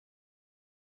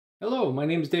Hello, my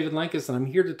name is David Lankus, and I'm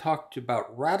here to talk to you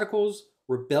about radicals,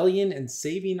 rebellion, and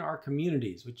saving our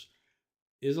communities, which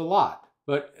is a lot.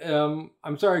 But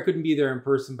I'm sorry I couldn't be there in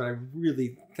person, but I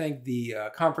really thank the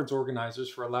conference organizers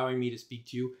for allowing me to speak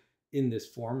to you in this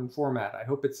format. I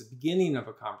hope it's the beginning of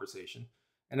a conversation,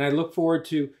 and I look forward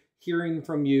to hearing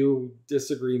from you,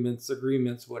 disagreements,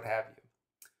 agreements, what have you.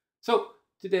 So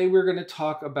today we're going to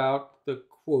talk about the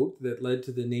quote that led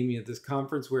to the naming of this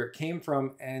conference, where it came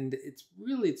from, and it's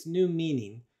really its new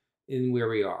meaning in where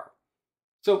we are.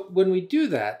 So when we do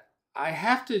that, I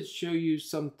have to show you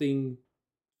something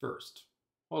first.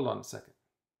 Hold on a second.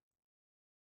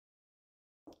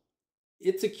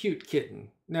 It's a cute kitten.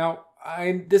 Now,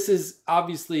 this is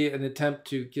obviously an attempt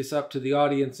to kiss up to the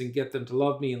audience and get them to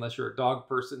love me, unless you're a dog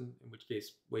person, in which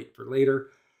case wait for later.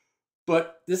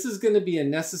 But this is going to be a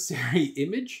necessary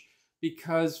image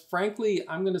because, frankly,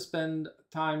 I'm going to spend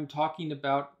time talking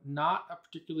about not a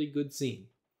particularly good scene.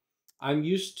 I'm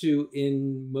used to,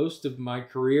 in most of my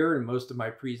career and most of my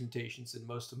presentations and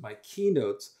most of my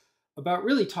keynotes, about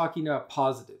really talking about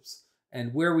positives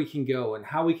and where we can go and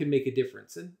how we can make a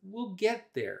difference. And we'll get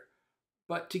there.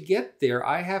 But to get there,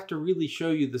 I have to really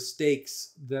show you the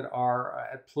stakes that are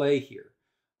at play here.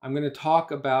 I'm going to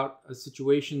talk about a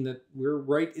situation that we're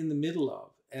right in the middle of,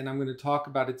 and I'm going to talk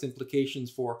about its implications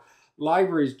for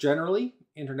libraries generally,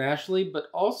 internationally, but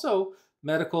also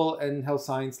medical and health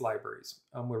science libraries,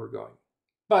 where we're going.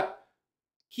 But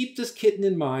keep this kitten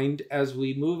in mind as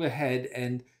we move ahead,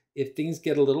 and if things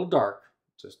get a little dark,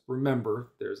 just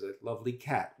remember there's a lovely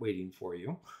cat waiting for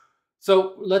you.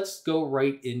 So let's go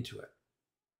right into it.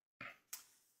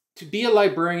 To be a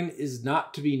librarian is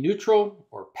not to be neutral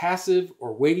or passive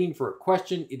or waiting for a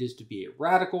question. It is to be a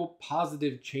radical,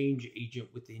 positive change agent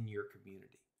within your community.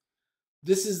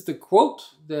 This is the quote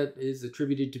that is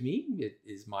attributed to me. It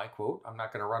is my quote. I'm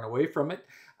not going to run away from it.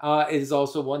 It is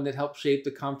also one that helped shape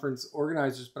the conference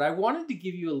organizers, but I wanted to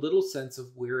give you a little sense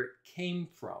of where it came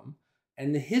from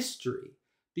and the history,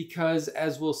 because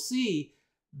as we'll see,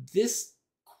 this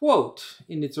quote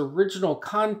in its original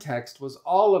context was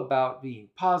all about being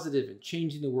positive and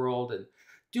changing the world and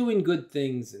doing good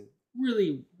things and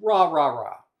really rah, rah,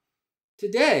 rah.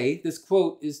 Today, this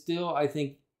quote is still, I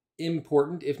think,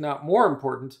 important, if not more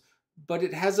important, but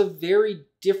it has a very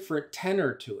different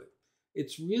tenor to it.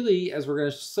 It's really, as we're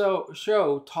going to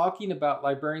show, talking about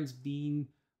librarians being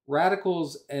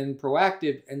radicals and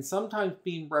proactive, and sometimes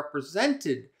being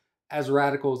represented as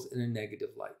radicals in a negative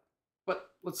light. But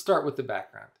let's start with the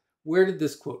background. Where did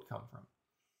this quote come from?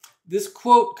 This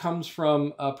quote comes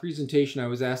from a presentation I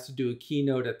was asked to do a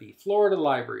keynote at the Florida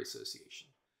Library Association.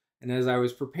 And as I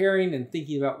was preparing and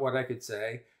thinking about what I could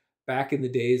say, back in the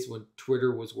days when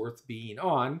Twitter was worth being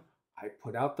on, I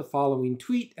put out the following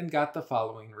tweet and got the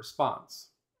following response.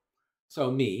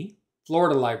 So me,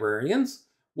 Florida librarians,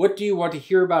 what do you want to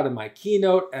hear about in my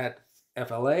keynote at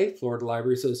FLA, Florida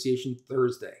Library Association,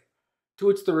 Thursday? To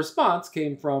which the response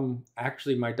came from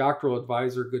actually my doctoral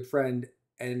advisor, good friend,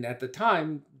 and at the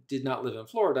time did not live in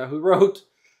Florida, who wrote,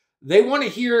 "They want to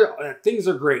hear that things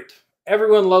are great.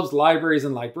 Everyone loves libraries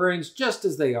and librarians just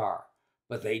as they are.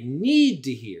 But they need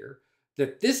to hear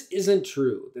that this isn't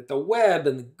true, that the web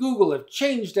and the Google have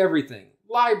changed everything.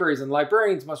 Libraries and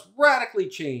librarians must radically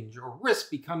change or risk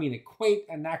becoming a quaint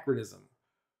anachronism."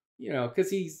 You know,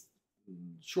 because he's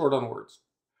short on words.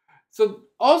 So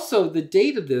also the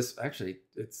date of this, actually,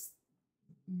 it's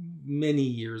many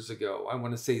years ago. I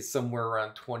want to say somewhere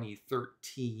around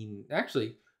 2013.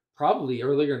 Actually, probably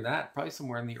earlier than that, probably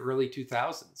somewhere in the early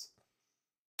 2000s.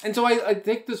 And so I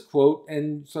take this quote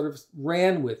and sort of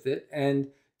ran with it and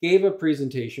gave a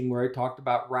presentation where I talked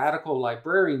about radical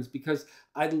librarians, because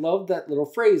I love that little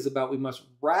phrase about we must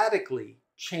radically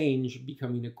change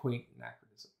becoming a quaint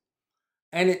anachronism.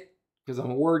 And it, because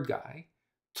I'm a word guy,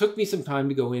 took me some time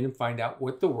to go in and find out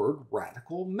what the word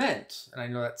radical meant. And I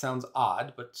know that sounds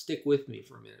odd, but stick with me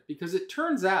for a minute, because it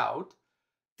turns out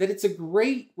that it's a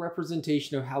great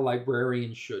representation of how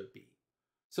librarians should be.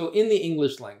 So in the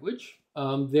English language,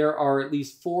 there are at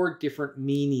least 4 different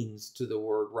meanings to the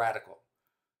word radical.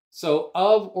 So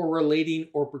of or relating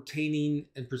or pertaining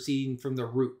and proceeding from the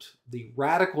root. The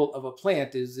radical of a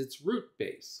plant is its root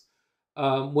base.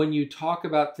 When you talk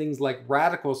about things like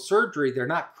radical surgery, they're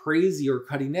not crazy or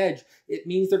cutting edge. It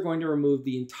means they're going to remove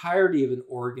the entirety of an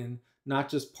organ, not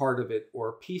just part of it or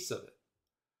a piece of it.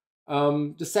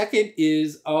 The second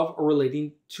is of or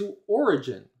relating to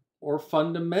origin or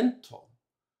fundamental.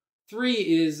 3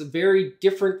 is very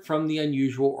different from the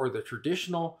unusual or the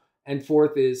traditional. And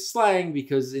 4th is slang,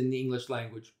 because in the English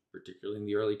language, particularly in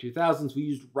the early 2000s, we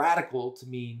used radical to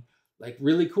mean like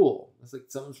really cool. It's like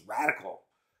something's radical.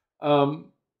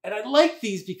 And I like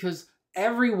these because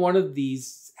every one of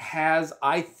these has,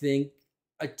 I think,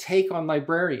 a take on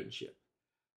librarianship.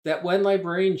 That when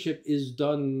librarianship is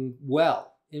done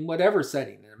well, in whatever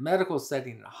setting, in a medical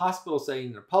setting, in a hospital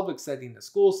setting, in a public setting, in a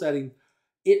school setting,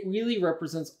 it really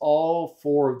represents all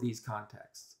four of these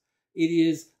contexts. It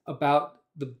is about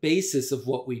the basis of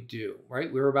what we do,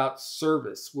 right? We're about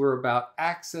service, we're about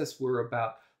access, we're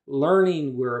about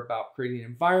learning, we're about creating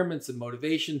environments and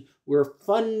motivation. We're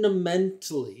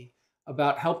fundamentally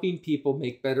about helping people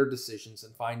make better decisions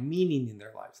and find meaning in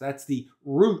their lives. That's the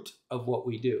root of what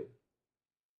we do.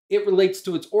 It relates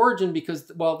to its origin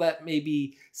because, while that may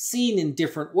be seen in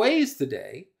different ways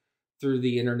today, through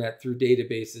the internet, through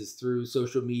databases, through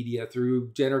social media,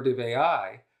 through generative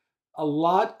AI, a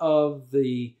lot of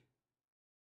the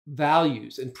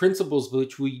values and principles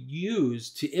which we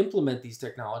use to implement these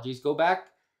technologies go back,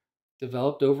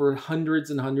 developed over hundreds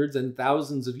and hundreds and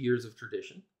thousands of years of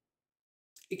tradition.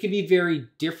 It can be very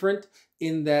different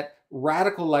in that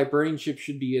radical librarianship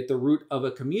should be at the root of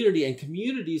a community, and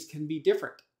communities can be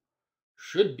different,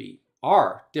 should be,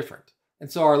 are different.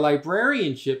 And so our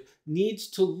librarianship needs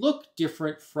to look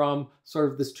different from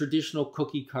sort of this traditional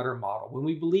cookie cutter model. When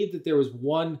we believed that there was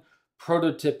one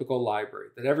prototypical library,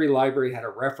 that every library had a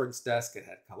reference desk, it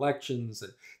had collections,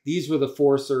 and these were the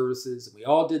four services, and we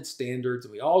all did standards,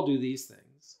 and we all do these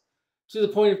things, to the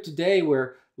point of today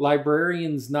where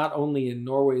librarians, not only in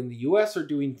Norway and the US, are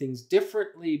doing things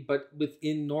differently, but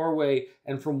within Norway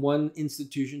and from one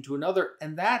institution to another.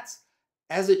 And that's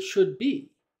as it should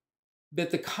be.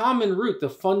 That the common root, the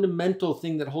fundamental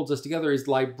thing that holds us together, is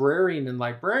librarian and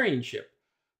librarianship.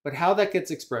 But how that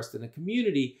gets expressed in a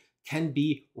community can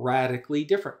be radically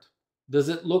different. Does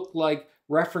it look like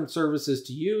reference services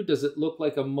to you? Does it look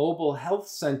like a mobile health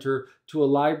center to a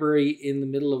library in the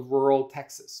middle of rural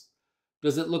Texas?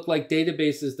 Does it look like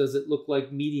databases? Does it look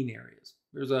like meeting areas?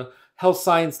 There's a health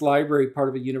science library, part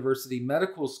of a university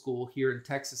medical school here in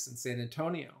Texas in San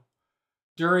Antonio.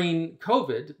 During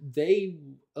COVID, they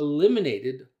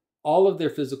eliminated all of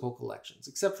their physical collections,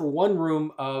 except for one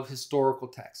room of historical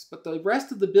texts. But the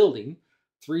rest of the building,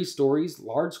 3 stories,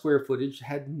 large square footage,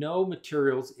 had no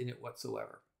materials in it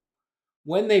whatsoever.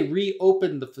 When they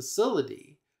reopened the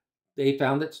facility, they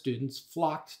found that students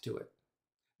flocked to it.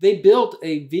 They built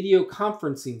a video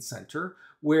conferencing center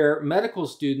where medical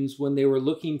students, when they were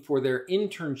looking for their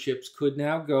internships, could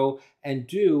now go and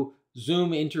do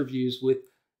Zoom interviews with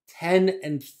 10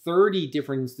 and 30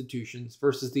 different institutions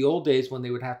versus the old days when they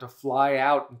would have to fly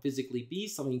out and physically be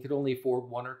something and could only afford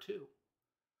 1 or 2.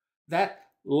 That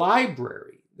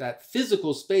library, that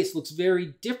physical space, looks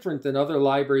very different than other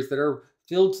libraries that are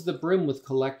filled to the brim with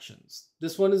collections.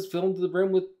 This one is filled to the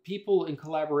brim with people in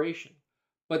collaboration.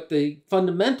 But the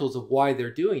fundamentals of why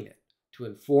they're doing it, to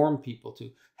inform people, to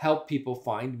help people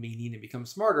find meaning and become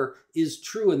smarter, is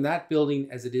true in that building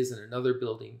as it is in another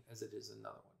building, as it is in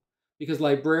another one. Because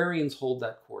librarians hold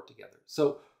that core together.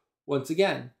 So once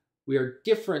again, we are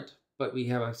different, but we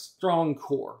have a strong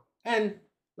core. And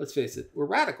let's face it, we're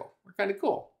radical. We're kind of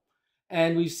cool.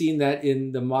 And we've seen that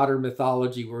in the modern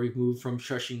mythology where we've moved from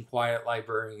shushing quiet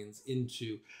librarians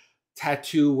into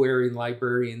tattoo-wearing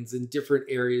librarians in different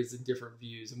areas and different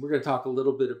views. And we're going to talk a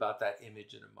little bit about that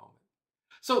image in a moment.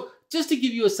 So just to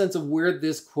give you a sense of where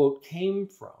this quote came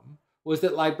from, was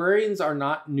that librarians are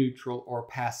not neutral or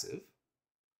passive.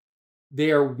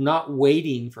 They are not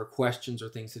waiting for questions or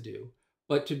things to do,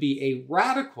 but to be a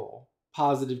radical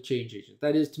positive change agent.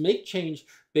 That is, to make change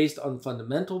based on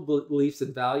fundamental beliefs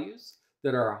and values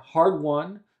that are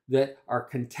hard-won, that are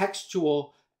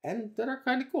contextual, and that are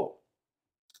kind of cool.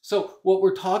 So what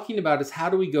we're talking about is how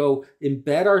do we go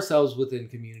embed ourselves within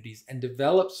communities and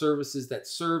develop services that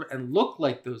serve and look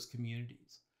like those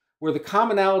communities, where the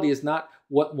commonality is not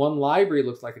what one library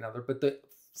looks like another, but the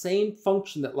same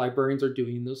function that librarians are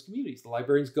doing in those communities. The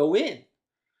librarians go in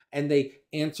and they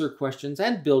answer questions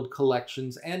and build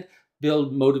collections and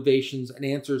build motivations and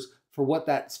answers for what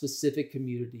that specific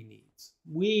community needs.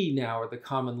 We now are the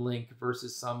common link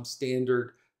versus some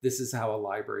standard, this is how a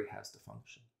library has to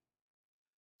function.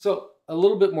 So a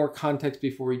little bit more context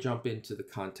before we jump into the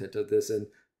content of this, and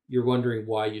you're wondering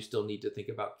why you still need to think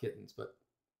about kittens, but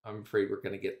I'm afraid we're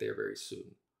going to get there very soon.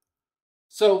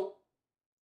 So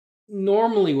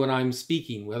normally when I'm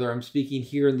speaking, whether I'm speaking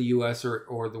here in the US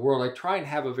or the world, I try and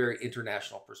have a very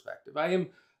international perspective. I am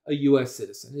a US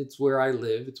citizen. It's where I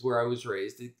live. It's where I was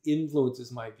raised. It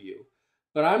influences my view.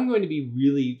 But I'm going to be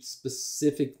really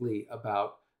specifically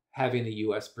about having a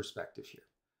US perspective here.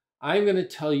 I'm going to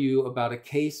tell you about a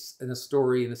case and a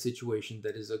story and a situation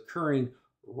that is occurring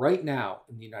right now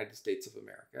in the United States of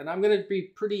America. And I'm going to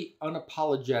be pretty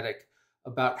unapologetic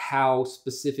about how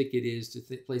specific it is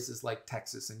to places like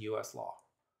Texas and US law.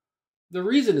 The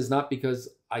reason is not because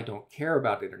I don't care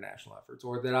about international efforts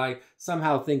or that I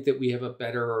somehow think that we have a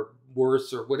better or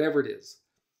worse or whatever it is.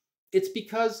 It's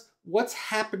because what's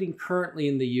happening currently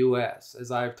in the US,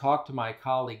 as I've talked to my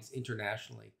colleagues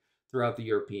internationally throughout the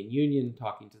European Union,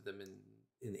 talking to them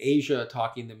in Asia,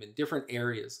 talking to them in different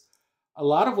areas, a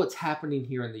lot of what's happening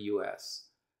here in the US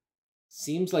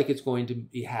seems like it's going to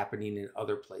be happening in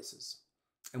other places.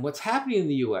 And what's happening in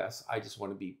the US, I just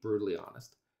want to be brutally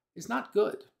honest, is not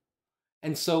good.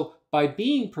 And so by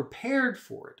being prepared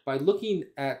for it, by looking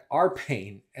at our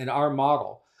pain and our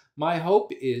model, my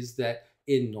hope is that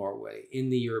in Norway, in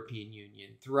the European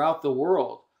Union, throughout the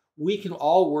world, we can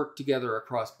all work together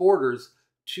across borders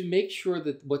to make sure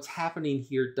that what's happening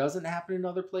here doesn't happen in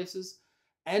other places,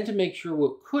 and to make sure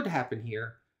what could happen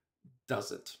here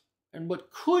doesn't. And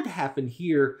what could happen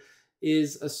here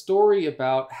is a story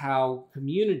about how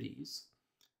communities,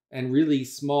 and really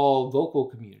small vocal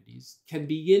communities, can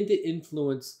begin to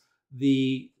influence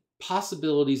the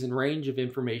possibilities and range of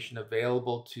information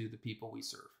available to the people we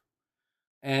serve.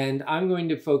 And I'm going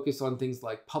to focus on things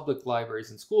like public libraries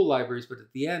and school libraries, but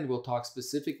at the end we'll talk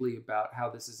specifically about how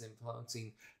this is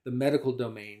influencing the medical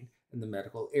domain and the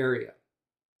medical area.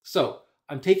 So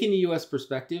I'm taking the US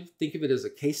perspective. Think of it as a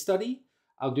case study.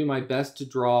 I'll do my best to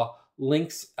draw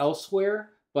links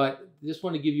elsewhere, but just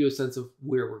want to give you a sense of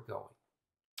where we're going.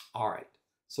 All right,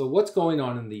 so what's going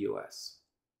on in the US?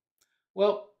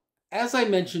 Well, as I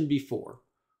mentioned before,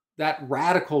 that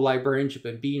radical librarianship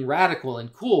and being radical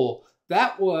and cool,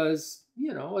 that was,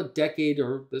 a decade,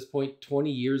 or at this point,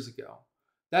 20 years ago.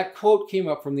 That quote came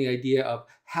up from the idea of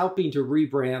helping to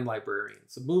rebrand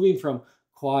librarians. So moving from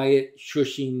quiet,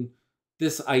 shushing,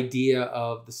 this idea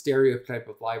of the stereotype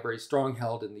of library strong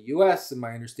held in the US, and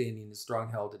my understanding is strong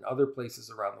held in other places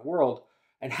around the world,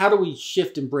 and how do we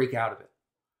shift and break out of it?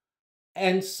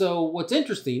 And so what's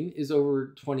interesting is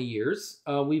over 20 years,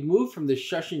 we've moved from the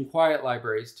shushing quiet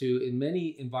libraries to, in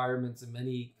many environments and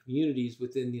many communities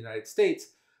within the United States,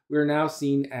 we're now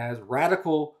seen as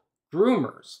radical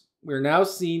groomers. We're now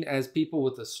seen as people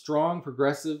with a strong,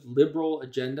 progressive, liberal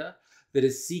agenda that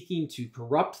is seeking to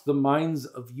corrupt the minds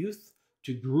of youth,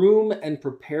 to groom and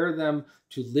prepare them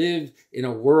to live in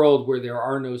a world where there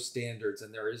are no standards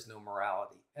and there is no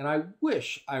morality. And I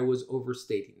wish I was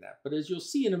overstating that, but as you'll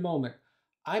see in a moment,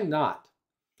 I'm not.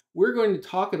 We're going to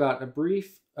talk about in a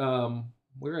brief,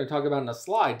 we're going to talk about in a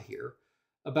slide here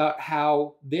about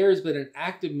how there's been an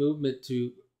active movement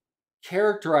to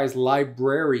characterize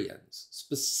librarians,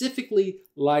 specifically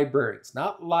librarians,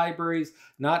 not libraries,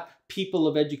 not people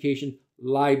of education,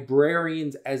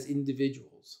 librarians as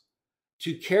individuals,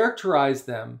 to characterize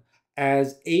them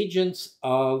as agents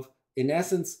of, in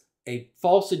essence, a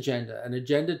false agenda, an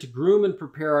agenda to groom and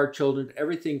prepare our children to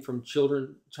everything from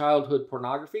childhood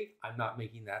pornography, I'm not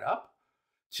making that up,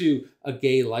 to a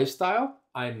gay lifestyle,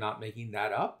 I'm not making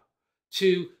that up,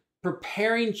 to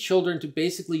preparing children to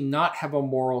basically not have a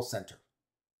moral center.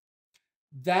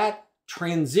 That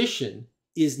transition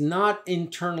is not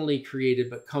internally created,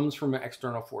 but comes from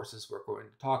external forces we're going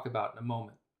to talk about in a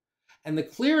moment. And the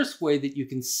clearest way that you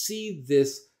can see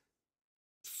this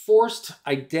forced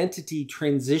identity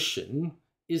transition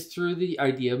is through the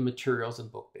idea of materials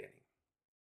and book banning.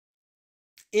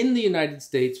 In the United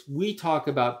States, we talk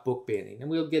about book banning, and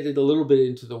we'll get it a little bit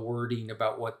into the wording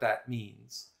about what that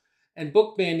means. And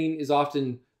book banning is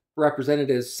often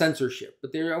represented as censorship,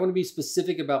 but there I want to be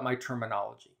specific about my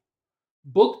terminology.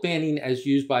 Book banning, as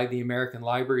used by the American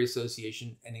Library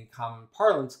Association and in common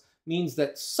parlance, means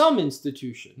that some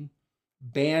institution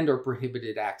banned or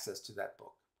prohibited access to that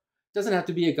book. It doesn't have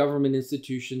to be a government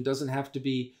institution, doesn't have to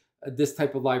be this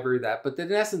type of library, that, but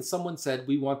in essence, someone said,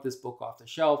 we want this book off the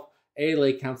shelf.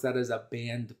 ALA counts that as a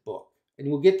banned book. And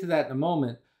we'll get to that in a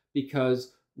moment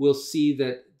because we'll see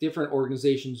that different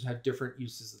organizations have different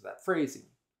uses of that phrasing.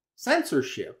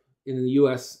 Censorship in the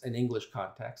US and English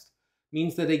context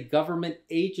means that a government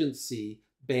agency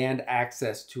banned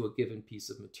access to a given piece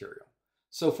of material.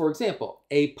 So for example,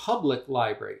 a public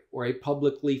library or a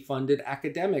publicly funded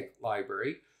academic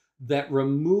library that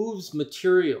removes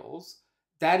materials,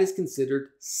 that is considered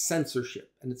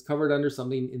censorship. And it's covered under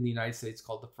something in the United States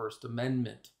called the First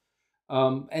Amendment.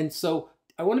 And so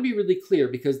I want to be really clear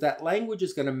because that language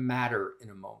is going to matter in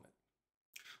a moment.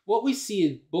 What we see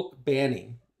in book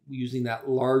banning, using that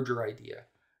larger idea,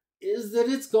 is that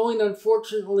it's going,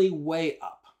 unfortunately, way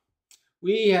up.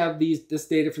 We have this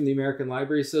data from the American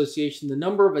Library Association. The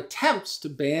number of attempts to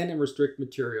ban and restrict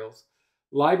materials,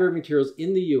 library materials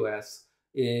in the US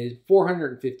is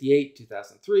 458 in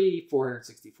 2003,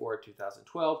 464 in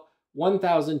 2012.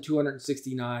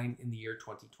 1,269 in the year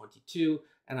 2022,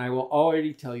 and I will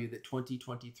already tell you that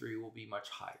 2023 will be much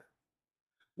higher.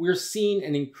 We're seeing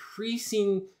an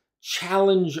increasing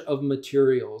challenge of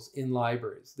materials in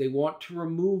libraries. They want to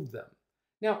remove them.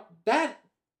 Now, that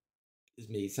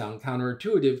may sound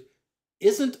counterintuitive,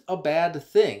 isn't a bad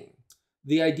thing.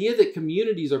 The idea that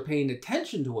communities are paying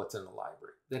attention to what's in a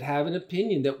library, that have an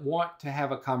opinion, that want to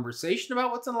have a conversation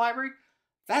about what's in a library,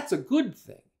 that's a good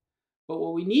thing. But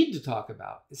what we need to talk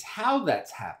about is how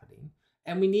that's happening,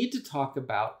 and we need to talk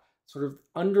about sort of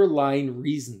underlying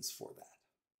reasons for that.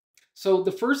 So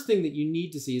the first thing that you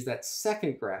need to see is that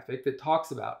second graphic that talks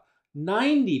about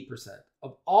 90%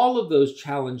 of all of those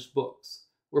challenged books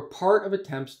were part of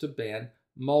attempts to ban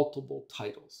multiple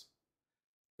titles.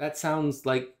 That sounds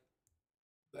like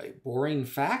a boring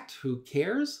fact. Who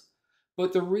cares?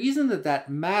 But the reason that that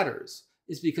matters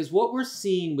is because what we're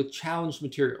seeing with challenged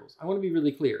materials, I want to be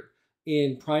really clear,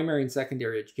 in primary and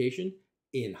secondary education,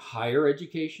 in higher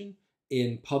education,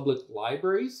 in public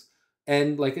libraries,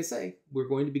 and like I say, we're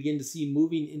going to begin to see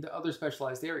moving into other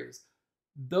specialized areas.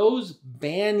 Those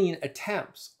banning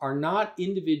attempts are not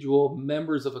individual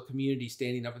members of a community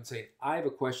standing up and saying, I have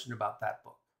a question about that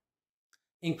book.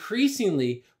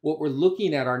 Increasingly, what we're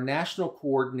looking at are national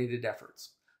coordinated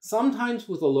efforts, sometimes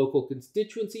with a local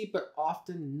constituency, but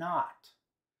often not.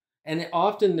 And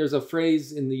often there's a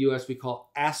phrase in the US we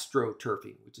call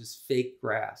astroturfing, which is fake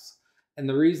grass. And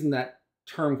the reason that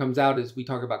term comes out is we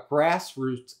talk about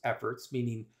grassroots efforts,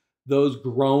 meaning those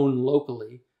grown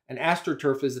locally. And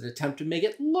astroturf is an attempt to make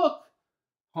it look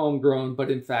homegrown,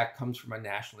 but in fact comes from a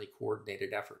nationally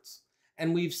coordinated efforts.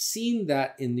 And we've seen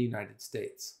that in the United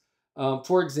States.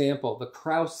 For example, the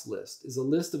Krauss list is a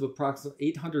list of approximately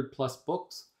 800 plus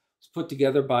books. It's put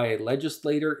together by a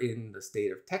legislator in the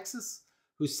state of Texas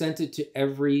who sent it to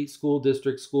every school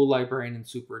district, school librarian, and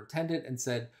superintendent and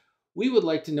said, we would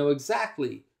like to know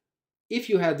exactly if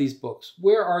you have these books,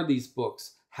 where are these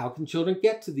books? How can children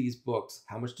get to these books?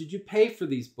 How much did you pay for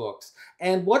these books?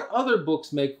 And what other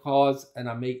books may cause, and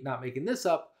I'm not making this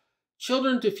up,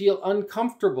 children to feel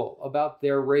uncomfortable about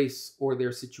their race or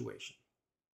their situation?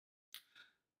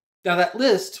 Now, that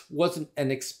list wasn't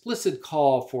an explicit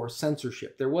call for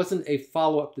censorship. There wasn't a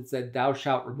follow-up that said, thou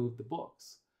shalt remove the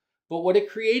books. But what it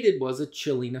created was a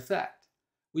chilling effect.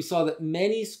 We saw that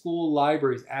many school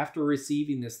libraries, after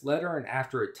receiving this letter and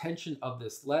after attention of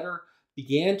this letter,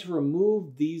 began to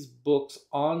remove these books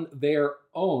on their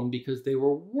own because they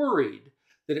were worried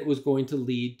that it was going to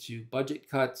lead to budget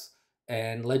cuts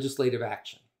and legislative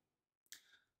action.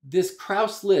 This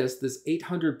Krauss list, this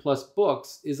 800 plus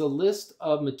books, is a list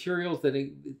of materials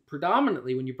that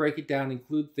predominantly, when you break it down,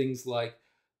 include things like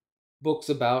books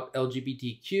about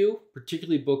LGBTQ,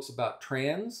 particularly books about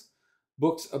trans,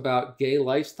 books about gay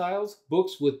lifestyles,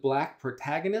 books with Black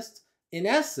protagonists. In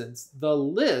essence, the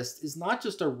list is not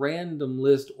just a random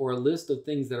list or a list of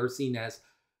things that are seen as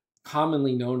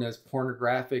commonly known as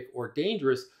pornographic or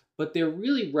dangerous, but they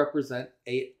really represent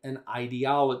an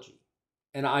ideology.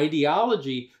 An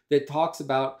ideology that talks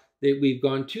about that we've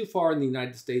gone too far in the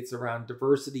United States around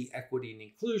diversity, equity, and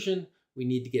inclusion. We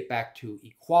need to get back to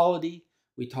equality.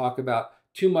 We talk about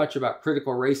too much about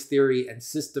critical race theory and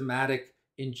systematic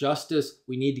injustice.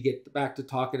 We need to get back to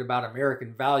talking about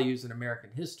American values and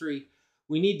American history.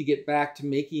 We need to get back to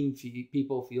making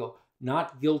people feel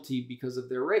not guilty because of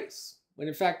their race, when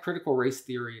in fact critical race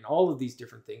theory and all of these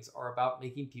different things are about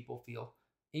making people feel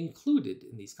included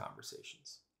in these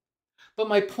conversations. But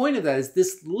my point of that is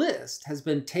this list has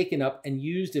been taken up and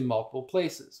used in multiple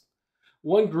places.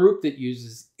 One group that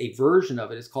uses a version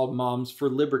of it is called Moms for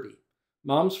Liberty.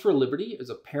 Moms for Liberty is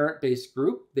a parent-based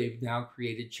group. They've now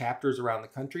created chapters around the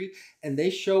country, and they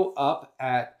show up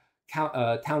at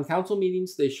town council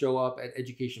meetings, they show up at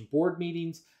education board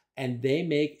meetings, and they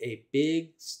make a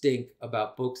big stink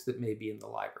about books that may be in the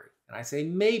library. And I say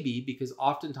maybe because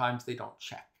oftentimes they don't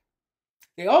check.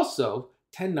 They also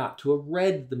tend not to have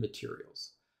read the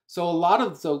materials. So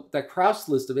that Krauss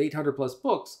list of 800 plus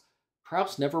books,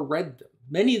 Krauss never read them.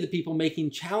 Many of the people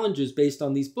making challenges based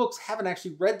on these books haven't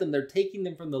actually read them. They're taking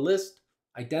them from the list,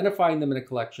 identifying them in a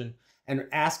collection, and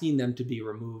asking them to be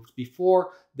removed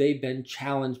before they've been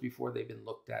challenged, before they've been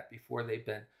looked at, before they've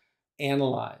been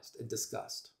analyzed and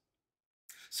discussed.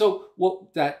 So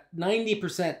what that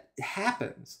 90%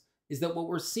 happens is that what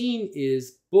we're seeing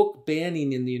is book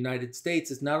banning in the United States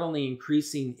is not only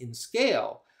increasing in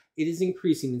scale, it is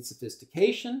increasing in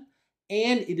sophistication,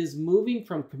 and it is moving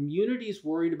from communities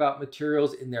worried about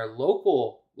materials in their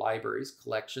local libraries,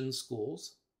 collections,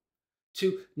 schools,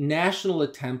 to national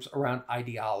attempts around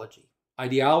ideology.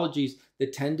 Ideologies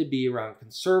that tend to be around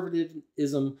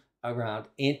conservatism, around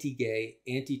anti-gay,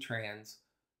 anti-trans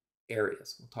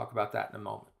areas. We'll talk about that in a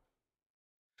moment.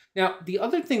 Now, the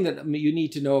other thing that you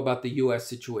need to know about the US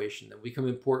situation that will become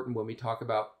important when we talk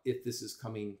about if this is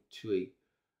coming to a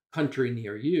country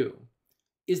near you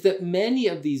is that many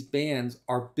of these bans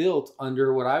are built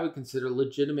under what I would consider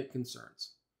legitimate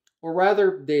concerns, or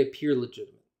rather, they appear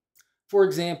legitimate. For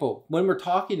example, when we're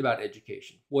talking about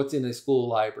education, what's in a school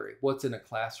library, what's in a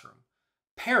classroom,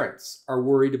 parents are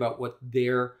worried about what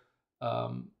their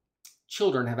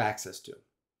children have access to.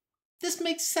 This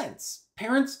makes sense.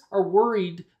 Parents are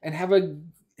worried and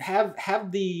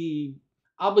have the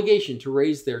obligation to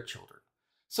raise their children.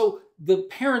 So the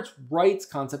parents' rights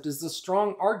concept is a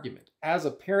strong argument. As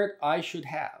a parent, I should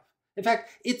have. In fact,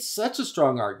 it's such a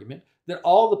strong argument that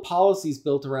all the policies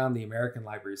built around the American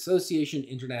Library Association,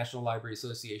 International Library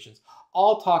Associations,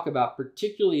 all talk about,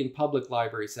 particularly in public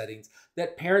library settings,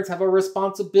 that parents have a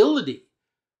responsibility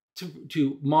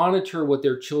to monitor what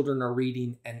their children are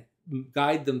reading and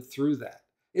guide them through that.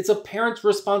 It's a parent's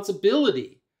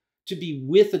responsibility to be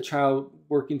with a child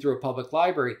working through a public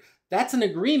library. That's an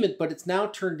agreement, but it's now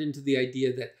turned into the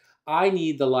idea that I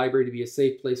need the library to be a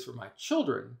safe place for my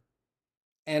children,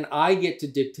 and I get to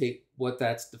dictate what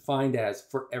that's defined as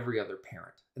for every other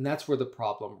parent. And that's where the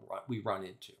problem we run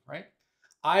into, right?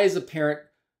 I, as a parent,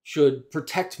 should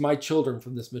protect my children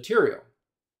from this material.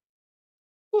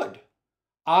 Good.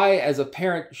 I, as a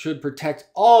parent, should protect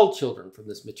all children from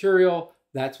this material.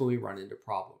 That's when we run into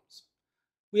problems.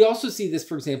 We also see this,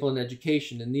 for example, in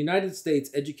education. In the United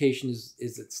States, education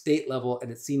is at state level,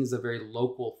 and it's seen as a very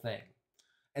local thing.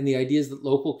 And the idea is that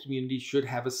local communities should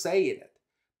have a say in it.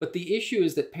 But the issue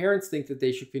is that parents think that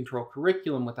they should control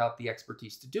curriculum without the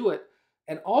expertise to do it,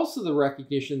 and also the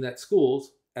recognition that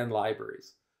schools and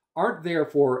libraries aren't there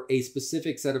for a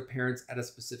specific set of parents at a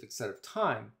specific set of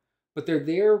time, but they're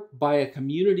there by a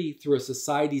community through a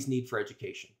society's need for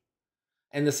education.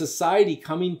 And the society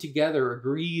coming together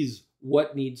agrees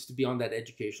what needs to be on that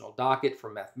educational docket,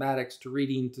 from mathematics to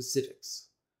reading to civics.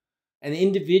 And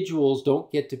individuals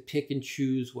don't get to pick and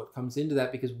choose what comes into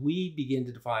that, because we begin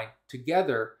to define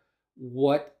together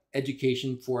what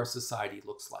education for a society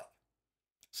looks like.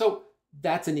 So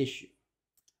that's an issue.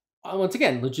 Once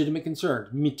again, legitimate concern,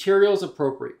 materials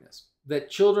appropriateness,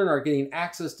 that children are getting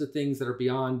access to things that are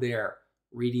beyond their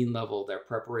reading level, their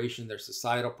preparation, their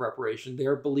societal preparation,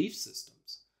 their belief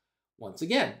systems. Once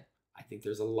again, I think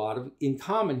there's a lot in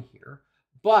common here,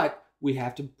 but we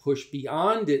have to push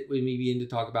beyond it when we begin to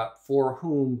talk about for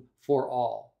whom, for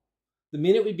all. The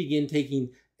minute we begin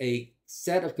taking a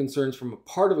set of concerns from a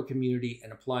part of a community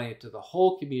and applying it to the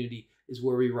whole community is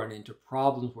where we run into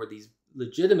problems, where these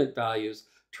legitimate values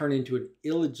turn into an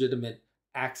illegitimate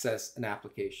access and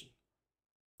application.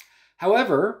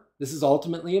 However, this is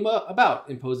ultimately about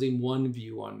imposing one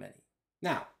view on many.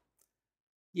 Now,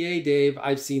 yay, Dave,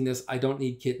 I've seen this. I don't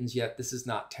need kittens yet. This is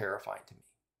not terrifying to me.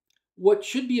 What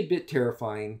should be a bit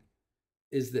terrifying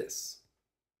is this.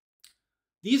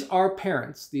 These are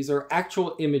parents. These are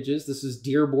actual images. This is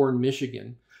Dearborn,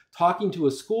 Michigan, talking to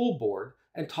a school board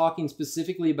and talking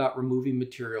specifically about removing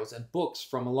materials and books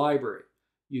from a library.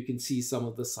 You can see some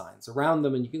of the signs around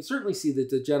them, and you can certainly see that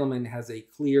the gentleman has a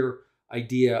clear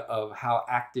idea of how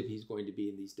active he's going to be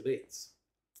in these debates.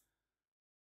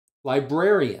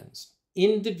 Librarians,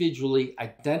 individually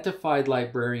identified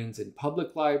librarians in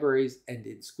public libraries and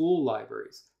in school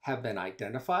libraries, have been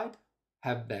identified,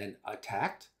 have been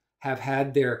attacked, have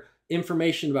had their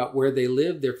information about where they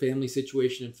live, their family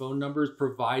situation and phone numbers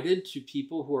provided to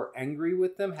people who are angry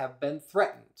with them, have been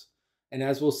threatened. And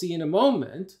as we'll see in a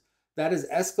moment, that has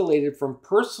escalated from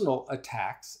personal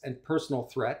attacks and personal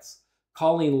threats,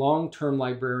 calling long-term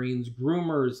librarians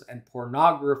groomers and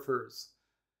pornographers,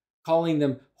 calling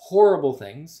them horrible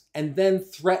things, and then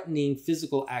threatening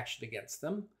physical action against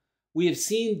them. We have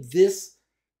seen this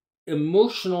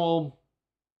emotional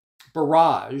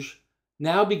barrage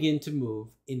now begin to move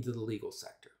into the legal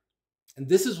sector. And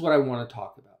this is what I want to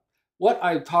talk about. What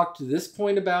I've talked to this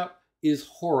point about is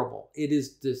horrible. It is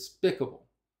despicable.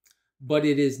 But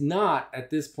it is not, at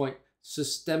this point,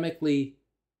 systemically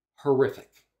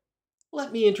horrific.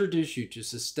 Let me introduce you to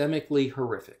systemically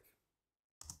horrific.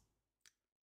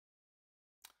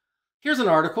 Here's an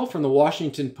article from the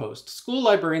Washington Post. School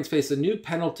librarians face a new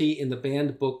penalty in the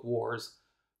banned book wars: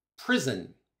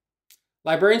 prison.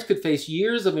 Librarians could face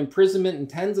years of imprisonment and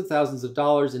tens of thousands of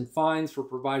dollars in fines for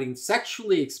providing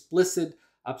sexually explicit,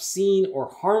 obscene, or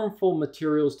harmful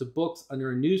materials to books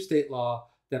under a new state law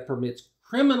that permits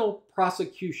criminal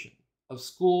prosecution of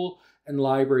school and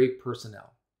library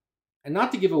personnel. And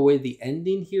not to give away the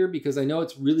ending here, because I know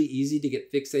it's really easy to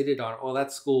get fixated on, oh,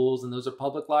 that's schools and those are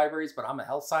public libraries, but I'm a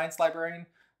health science librarian,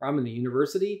 or I'm in the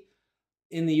university.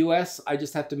 In the US, I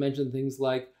just have to mention things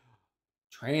like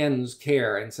trans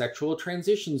care and sexual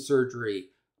transition surgery,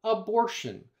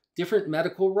 abortion, different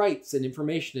medical rights and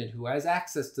information and who has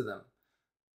access to them,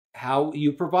 how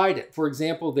you provide it. For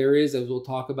example, there is, as we'll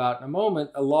talk about in a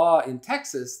moment, a law in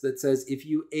Texas that says if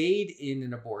you aid in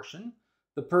an abortion,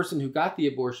 the person who got the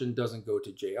abortion doesn't go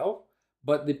to jail,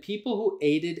 but the people who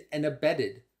aided and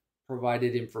abetted,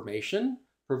 provided information,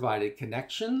 provided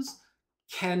connections,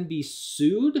 can be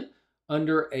sued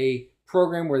under a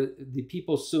program where the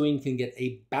people suing can get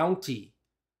a bounty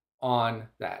on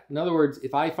that. In other words,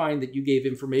 if I find that you gave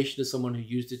information to someone who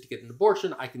used it to get an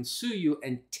abortion, I can sue you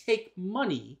and take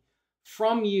money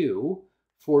from you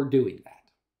for doing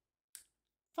that.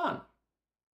 Fun.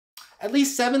 At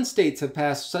least 7 states have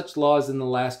passed such laws in the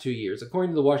last 2 years.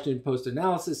 According to the Washington Post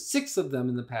analysis, 6 of them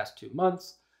in the past 2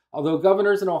 months. Although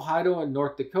governors in Ohio and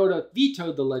North Dakota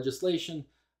vetoed the legislation,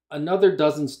 another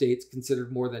dozen states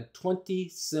considered more than 20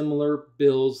 similar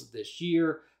bills this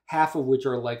year, half of which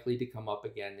are likely to come up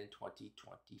again in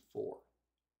 2024.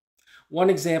 One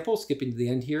example, skipping to the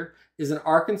end here, is an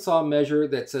Arkansas measure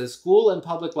that says school and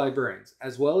public librarians,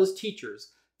 as well as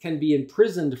teachers, can be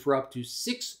imprisoned for up to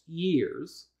 6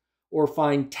 years or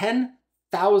fined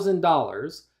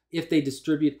 $10,000 if they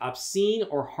distribute obscene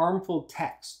or harmful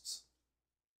texts.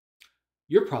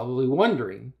 You're probably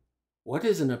wondering, what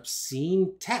is an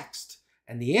obscene text?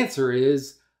 And the answer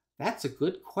is, that's a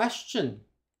good question,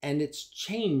 and it's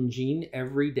changing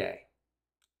every day.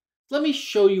 Let me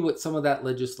show you what some of that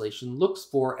legislation looks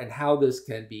for and how this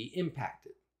can be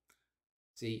impacted.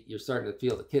 See, you're starting to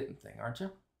feel the kitten thing, aren't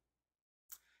you?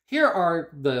 Here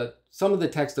are some of the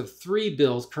text of 3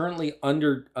 bills currently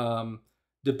under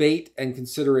debate and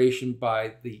consideration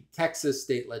by the Texas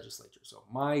state legislature, so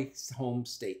my home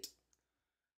state.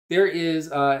 There is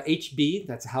HB,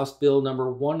 that's House Bill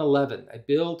number 111, a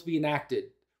bill to be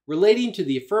enacted relating to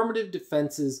the affirmative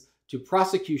defenses to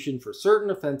prosecution for certain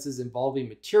offenses involving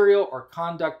material or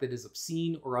conduct that is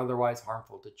obscene or otherwise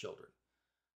harmful to children.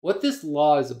 What this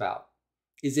law is about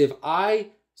is if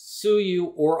I sue you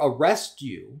or arrest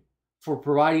you for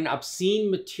providing obscene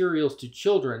materials to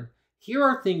children, here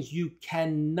are things you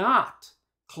cannot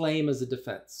claim as a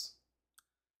defense,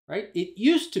 right? It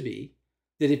used to be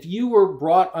that if you were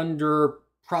brought under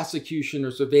prosecution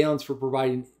or surveillance for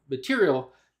providing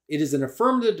material, it is an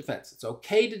affirmative defense. It's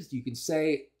okay you can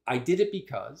say, I did it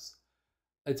because.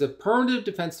 It's a affirmative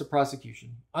defense to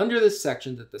prosecution under this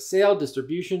section that the sale,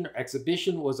 distribution, or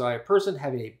exhibition was by a person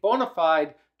having a bona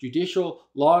fide judicial,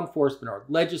 law enforcement, or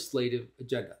legislative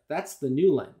agenda. That's the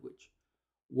new language.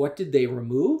 What did they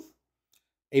remove?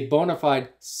 A bona fide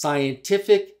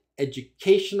scientific,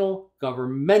 educational,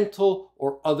 governmental,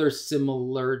 or other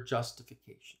similar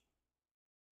justification.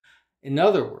 In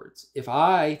other words, if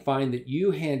I find that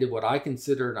you handed what I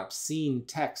consider an obscene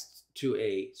text to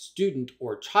a student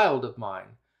or child of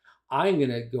mine, I'm going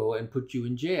to go and put you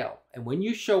in jail. And when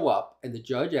you show up and the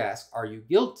judge asks, are you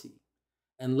guilty?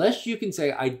 Unless you can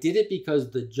say, I did it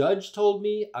because the judge told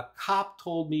me, a cop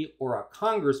told me, or a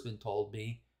congressman told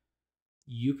me,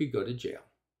 you could go to jail.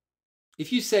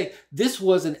 If you say this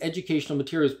was an educational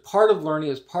material, as part of learning,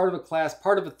 as part of a class,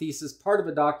 part of a thesis, part of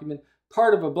a document,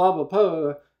 part of a blah, blah,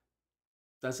 blah,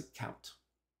 doesn't count.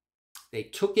 They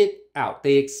took it out.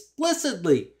 They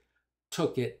explicitly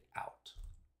took it out.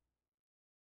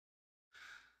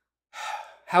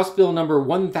 House Bill number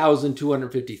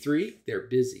 1253, they're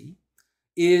busy,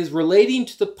 is relating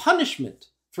to the punishment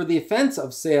for the offense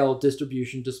of sale,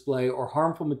 distribution, display, or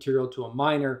harmful material to a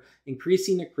minor,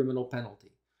 increasing a criminal penalty.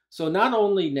 So not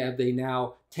only have they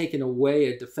now taken away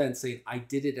a defense saying, I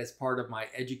did it as part of my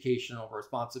educational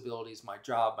responsibilities, my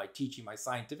job, my teaching, my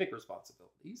scientific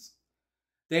responsibilities,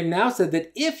 they've now said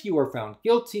that if you are found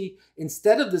guilty,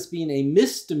 instead of this being a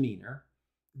misdemeanor,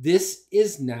 this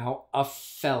is now a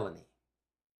felony.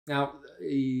 Now,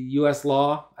 U.S.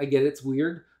 law, I get it's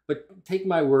weird, but take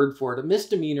my word for it. A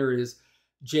misdemeanor is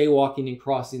jaywalking and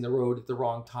crossing the road at the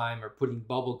wrong time or putting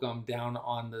bubble gum down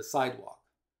on the sidewalk.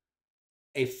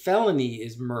 A felony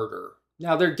is murder.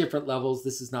 Now, there are different levels.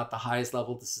 This is not the highest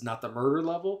level. This is not the murder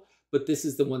level, but this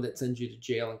is the one that sends you to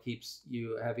jail and keeps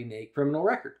you having a criminal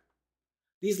record.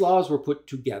 These laws were put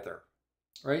together,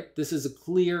 right? This is a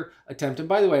clear attempt. And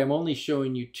by the way, I'm only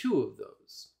showing you 2 of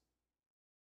those.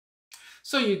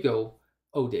 So you go,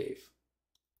 oh, Dave,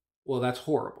 well, that's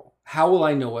horrible. How will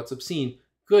I know what's obscene?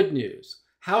 Good news.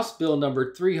 House Bill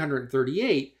number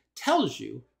 338 tells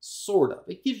you, sort of.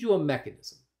 It gives you a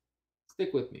mechanism.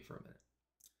 Stick with me for a minute.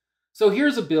 So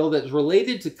here's a bill that's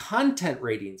related to content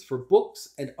ratings for books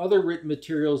and other written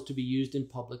materials to be used in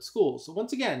public schools. So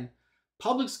once again,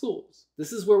 Public schools,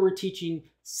 this is where we're teaching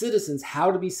citizens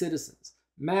how to be citizens.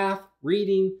 Math,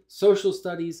 reading, social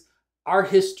studies, our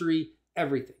history,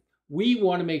 everything. We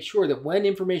want to make sure that when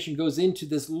information goes into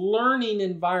this learning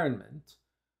environment,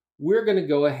 we're going to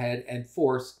go ahead and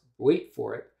force, wait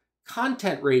for it,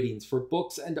 content ratings for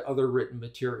books and other written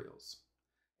materials.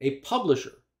 A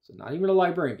publisher, so not even a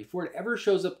librarian, before it ever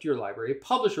shows up to your library, a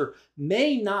publisher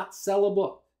may not sell a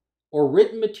book or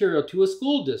written material to a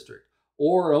school district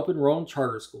or open enrolled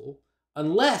charter school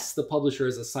unless the publisher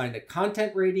has assigned a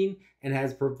content rating and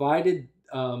has provided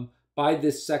by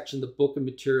this section the book and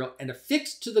material and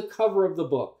affixed to the cover of the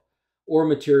book or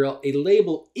material a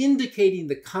label indicating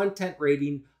the content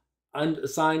rating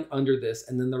assigned under this.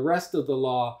 And then the rest of the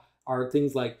law are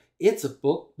things like it's a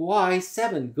book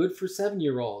Y7, good for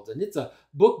 7-year-olds, and it's a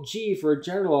book G for a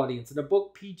general audience, and a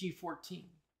book PG-14.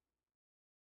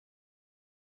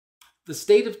 The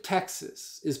state of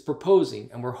Texas is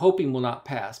proposing, and we're hoping will not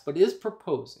pass, but is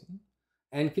proposing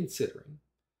and considering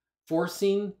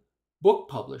forcing book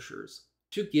publishers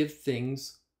to give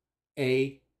things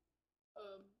a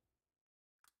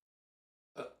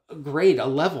grade, a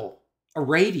level, a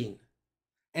rating.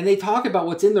 And they talk about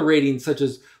what's in the rating, such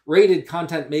as rated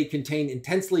content may contain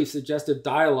intensely suggestive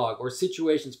dialogue or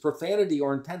situations, profanity,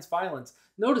 or intense violence.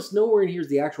 Notice nowhere in here is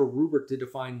the actual rubric to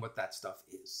define what that stuff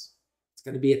is. It's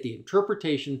going to be at the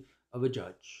interpretation of a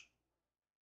judge.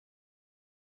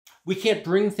 We can't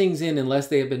bring things in unless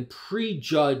they have been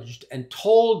prejudged and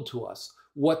told to us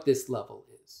what this level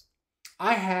is.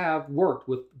 I have worked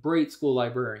with great school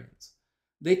librarians.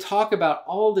 They talk about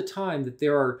all the time that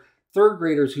there are third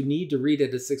graders who need to read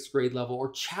at a 6th grade level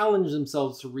or challenge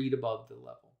themselves to read above the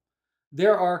level.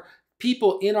 There are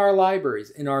people in our libraries,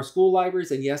 in our school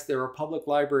libraries, and yes, there are public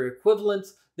library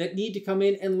equivalents that need to come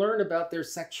in and learn about their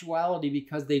sexuality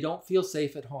because they don't feel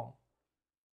safe at home.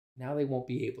 Now they won't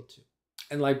be able to.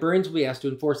 And librarians will be asked to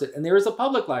enforce it. And there is a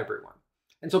public library one.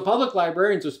 And so public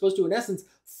librarians are supposed to, in essence,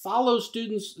 follow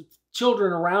students,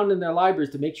 children around in their libraries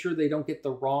to make sure they don't get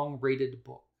the wrong rated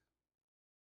book.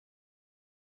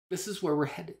 This is where we're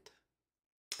headed.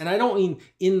 And I don't mean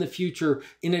in the future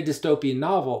in a dystopian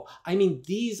novel. I mean,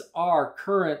 these are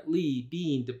currently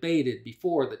being debated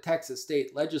before the Texas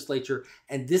state legislature,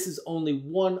 and this is only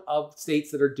one of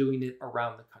states that are doing it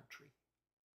around the country.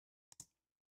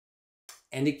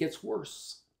 And it gets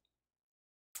worse.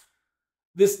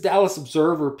 This Dallas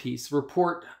Observer piece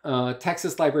report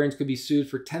Texas librarians could be sued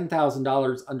for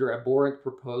 $10,000 under abhorrent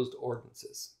proposed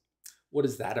ordinances. What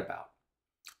is that about?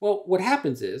 Well, what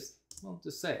happens is, well,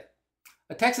 just say it.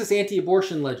 A Texas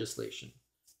anti-abortion legislation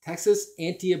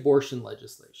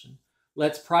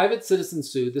lets private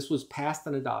citizens sue. This was passed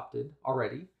and adopted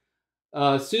already.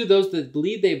 Sue those that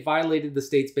believe they've violated the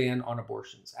state's ban on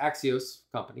abortions. Axios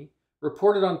Company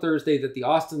reported on Thursday that the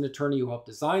Austin attorney who helped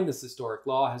design this historic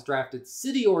law has drafted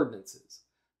city ordinances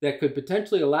that could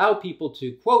potentially allow people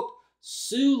to, quote,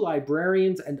 sue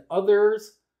librarians and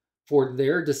others for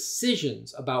their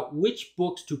decisions about which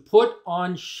books to put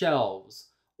on shelves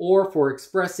or for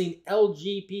expressing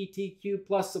LGBTQ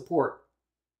plus support.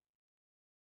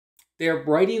 They're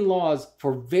writing laws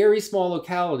for very small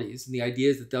localities, and the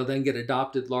idea is that they'll then get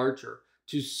adopted larger,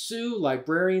 to sue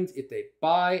librarians if they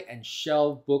buy and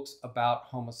shelve books about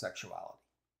homosexuality.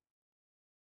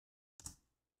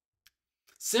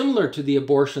 Similar to the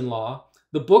abortion law,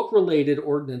 the book-related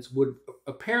ordinance would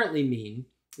apparently mean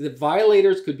that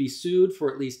violators could be sued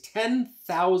for at least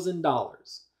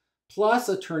 $10,000, plus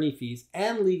attorney fees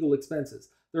and legal expenses.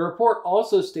 The report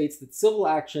also states that civil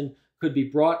action could be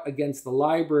brought against the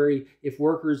library if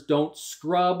workers don't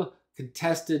scrub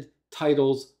contested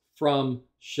titles from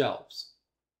shelves.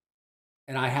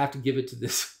 And I have to give it to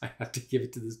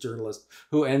this journalist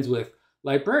who ends with,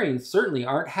 librarians certainly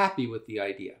aren't happy with the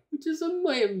idea, which is a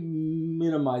way of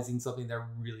minimizing something they're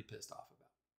really pissed off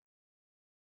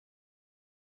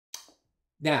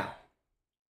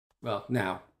about.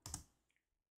 Now,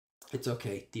 it's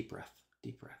okay. Deep breath,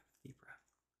 deep breath, deep breath.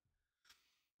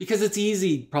 Because it's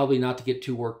easy probably not to get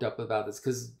too worked up about this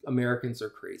because Americans are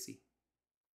crazy.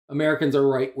 Americans are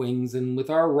right wings, and with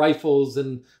our rifles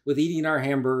and with eating our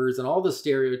hamburgers and all the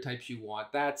stereotypes you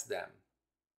want, that's them.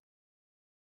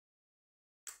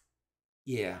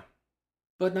 Yeah,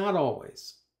 but not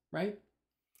always, right?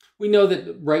 We know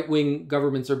that right-wing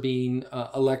governments are being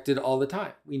elected all the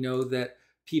time. We know that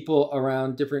people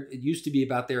around it used to be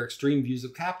about their extreme views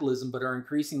of capitalism, but are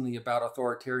increasingly about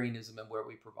authoritarianism and where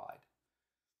we provide.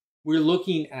 We're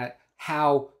looking at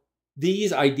how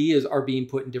these ideas are being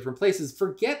put in different places.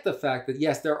 Forget the fact that,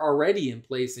 yes, they're already in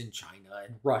place in China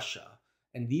and Russia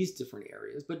and these different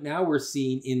areas, but now we're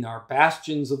seeing in our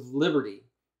bastions of liberty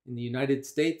in the United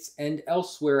States and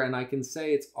elsewhere. And I can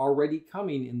say it's already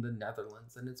coming in the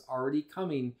Netherlands, and it's already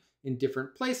coming in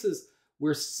different places.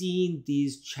 We're seeing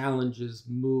these challenges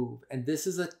move. And this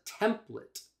is a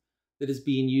template that is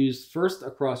being used first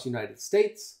across the United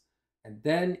States and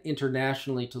then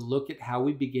internationally to look at how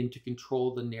we begin to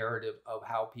control the narrative of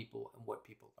how people and what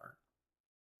people learn.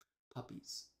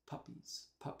 Puppies, puppies,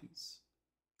 puppies.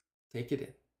 Take it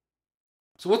in.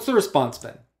 So what's the response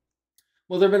been?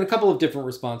 Well, there have been a couple of different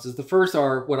responses. The first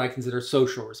are what I consider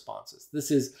social responses.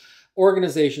 This is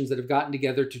organizations that have gotten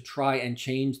together to try and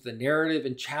change the narrative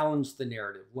and challenge the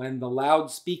narrative. When the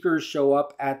loudspeakers show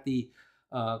up at the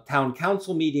town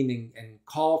council meeting and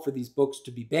call for these books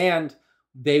to be banned,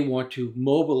 they want to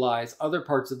mobilize other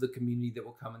parts of the community that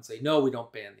will come and say, no, we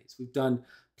don't ban these. We've done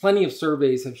plenty of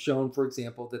surveys have shown, for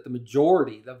example, that the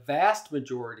majority, the vast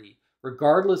majority,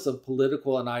 regardless of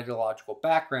political and ideological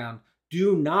background,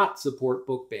 do not support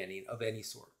book banning of any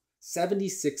sort.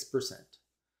 76%.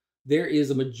 There is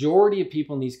a majority of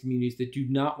people in these communities that do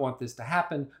not want this to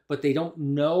happen, but they don't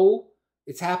know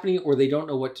it's happening or they don't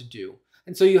know what to do.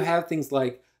 And so you have things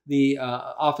like the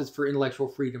Office for Intellectual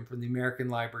Freedom from the American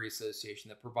Library Association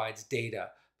that provides data,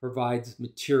 provides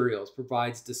materials,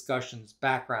 provides discussions,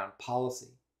 background,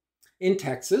 policy. In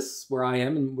Texas, where I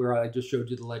am and where I just showed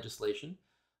you the legislation,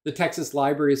 the Texas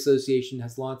Library Association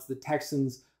has launched the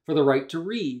Texans for the Right to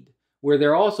Read, where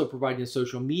they're also providing a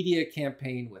social media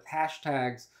campaign with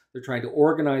hashtags. They're trying to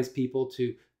organize people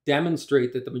to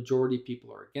demonstrate that the majority of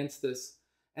people are against this.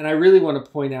 And I really want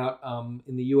to point out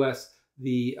in the US,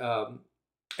 the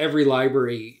Every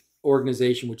Library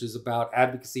organization, which is about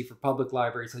advocacy for public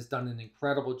libraries, has done an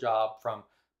incredible job from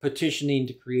petitioning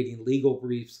to creating legal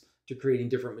briefs to creating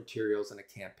different materials and a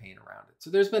campaign around it. So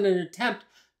there's been an attempt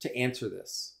to answer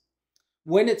this.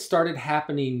 When it started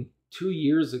happening 2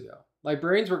 years ago,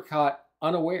 librarians were caught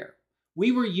unaware.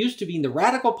 We were used to being the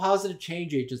radical positive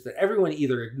change agents that everyone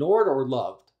either ignored or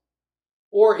loved.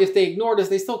 Or if they ignored us,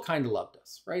 they still kind of loved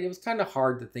us, right? It was kind of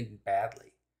hard to think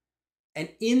badly. And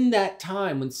in that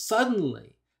time, when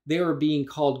suddenly they were being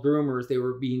called groomers, they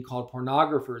were being called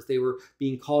pornographers, they were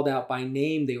being called out by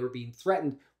name, they were being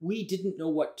threatened, we didn't know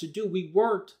what to do. We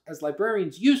weren't, as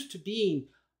librarians, used to being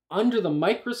under the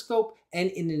microscope and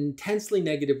in an intensely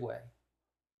negative way.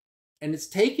 And it's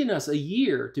taken us a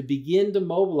year to begin to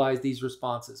mobilize these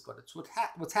responses, but it's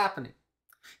what's happening.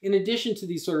 In addition to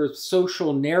these sort of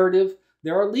social narrative,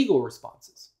 there are legal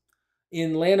responses.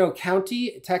 In Llano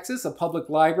County, Texas, a public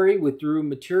library withdrew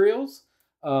materials.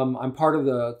 I'm part of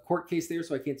the court case there,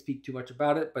 so I can't speak too much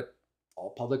about it, but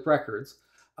all public records.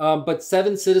 But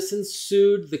 7 citizens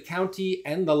sued the county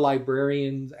and the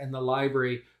librarians and the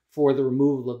library for the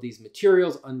removal of these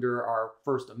materials under our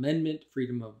First Amendment,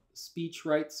 freedom of speech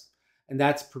rights, and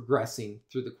that's progressing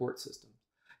through the court system.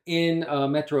 In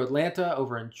Metro Atlanta,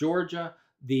 over in Georgia,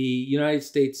 the United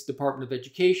States Department of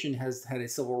Education has had a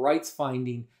civil rights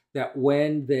finding that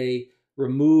when they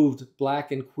removed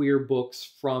Black and queer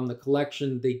books from the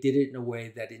collection, they did it in a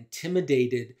way that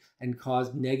intimidated and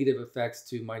caused negative effects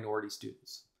to minority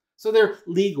students. So they're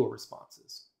legal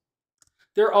responses.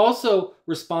 There are also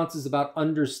responses about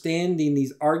understanding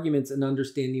these arguments and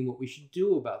understanding what we should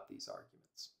do about these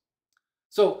arguments.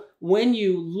 So when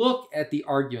you look at the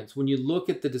arguments, when you look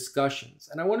at the discussions,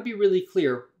 and I want to be really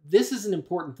clear, this is an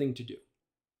important thing to do.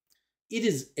 It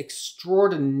is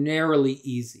extraordinarily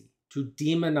easy to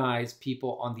demonize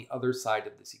people on the other side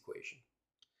of this equation.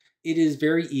 It is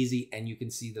very easy, and you can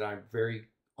see that I'm very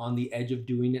on the edge of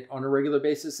doing it on a regular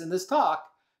basis in this talk,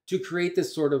 to create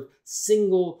this sort of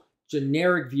single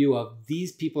generic view of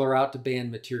these people are out to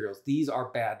ban materials. These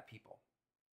are bad people.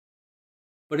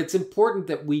 But it's important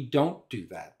that we don't do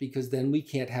that, because then we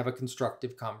can't have a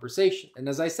constructive conversation. And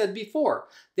as I said before,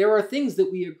 there are things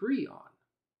that we agree on.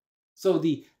 So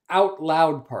the out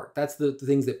loud part, that's the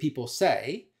things that people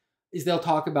say, is they'll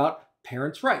talk about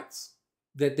parents' rights,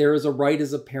 that there is a right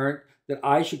as a parent that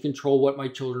I should control what my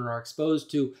children are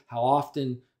exposed to, how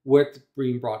often, what's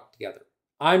being brought together.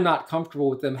 I'm not comfortable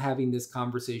with them having this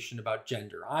conversation about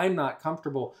gender. I'm not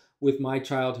comfortable with my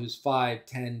child who's 5,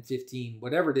 10, 15,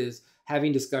 whatever it is,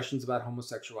 having discussions about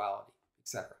homosexuality,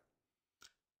 etc.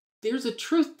 There's a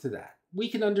truth to that. We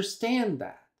can understand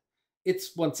that.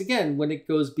 It's, once again, when it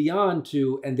goes beyond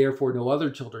to, and therefore no other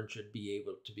children should be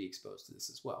able to be exposed to this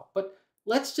as well. But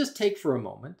let's just take for a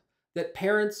moment that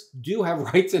parents do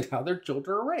have rights in how their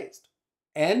children are raised.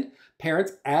 And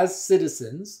parents, as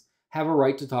citizens, have a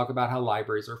right to talk about how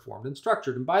libraries are formed and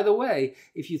structured. And by the way,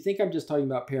 if you think I'm just talking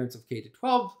about parents of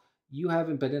K-12, you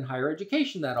haven't been in higher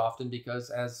education that often, because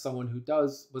as someone who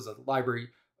was a library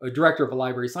a director of a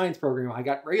library science program, I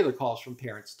got regular calls from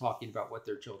parents talking about what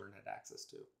their children had access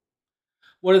to.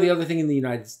 One of the other things in the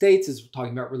United States is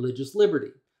talking about religious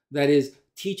liberty. That is,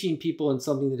 teaching people in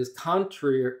something that is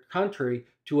contrary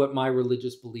to what my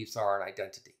religious beliefs are and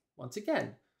identity. Once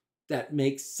again, that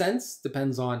makes sense,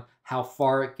 depends on how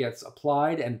far it gets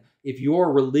applied. And if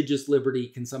your religious liberty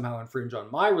can somehow infringe on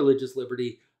my religious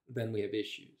liberty, then we have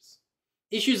issues.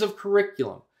 Issues of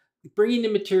curriculum. Bringing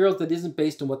in materials that isn't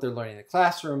based on what they're learning in the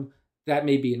classroom, that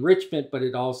may be enrichment, but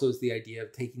it also is the idea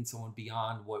of taking someone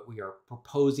beyond what we are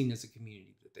proposing as a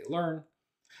community that they learn.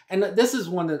 And this is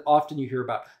one that often you hear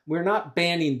about. We're not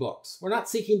banning books. We're not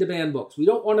seeking to ban books. We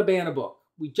don't want to ban a book.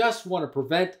 We just want to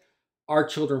prevent our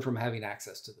children from having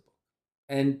access to the book.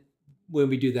 And when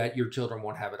we do that, your children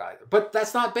won't have it either. But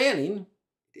that's not banning.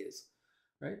 It is,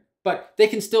 right? But they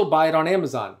can still buy it on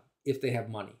Amazon if they have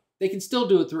money. They can still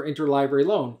do it through interlibrary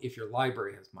loan if your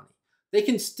library has money. They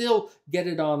can still get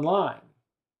it online,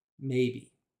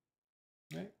 maybe,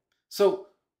 right? So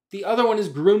the other one is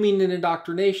grooming and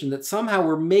indoctrination, that somehow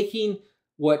we're making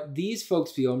what these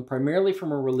folks feel, and primarily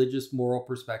from a religious moral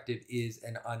perspective, is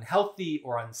an unhealthy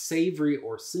or unsavory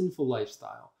or sinful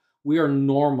lifestyle. We are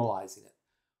normalizing it,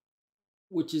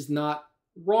 which is not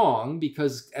wrong,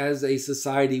 because as a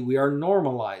society, we are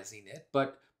normalizing it,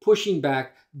 but pushing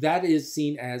back, that is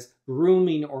seen as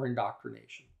grooming or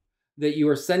indoctrination. That you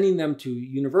are sending them to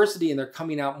university and they're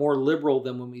coming out more liberal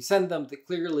than when we send them, that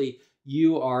clearly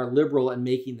you are liberal and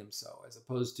making them so, as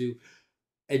opposed to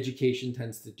education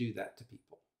tends to do that to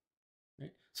people.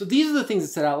 Right? So these are the things that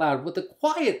said out loud. What the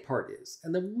quiet part is,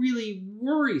 and the really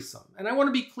worrisome, and I want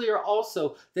to be clear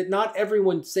also that not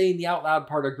everyone saying the out loud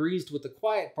part agrees with the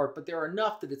quiet part, but there are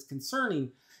enough that it's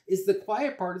concerning, is the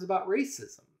quiet part is about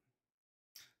racism.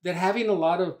 That having a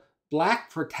lot of Black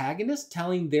protagonists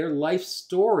telling their life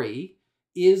story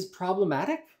is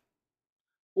problematic,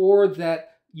 or that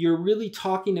you're really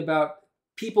talking about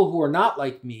people who are not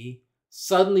like me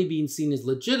suddenly being seen as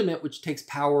legitimate, which takes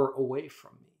power away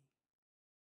from me.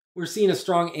 We're seeing a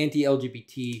strong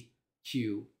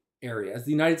anti-LGBTQ area as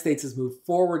the United States has moved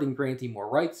forward in granting more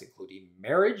rights, including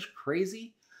marriage.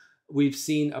 Crazy. We've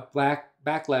seen a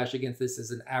backlash against this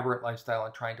as an aberrant lifestyle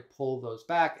and trying to pull those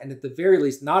back, and at the very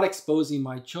least not exposing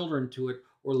my children to it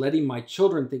or letting my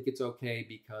children think it's okay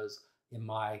because in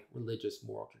my religious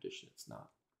moral tradition it's not.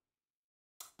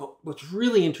 But what's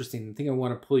really interesting, the thing I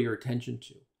want to pull your attention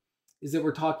to, is that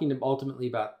we're talking ultimately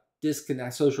about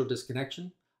social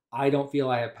disconnection. I don't feel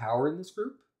I have power in this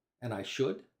group, and I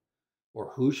should, or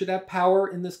who should have power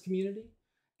in this community,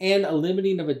 and a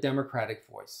limiting of a democratic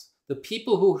voice. The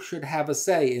people who should have a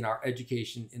say in our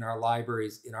education, in our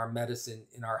libraries, in our medicine,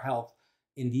 in our health,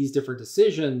 in these different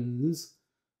decisions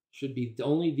should be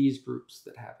only these groups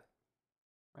that have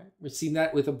it. Right? We've seen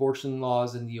that with abortion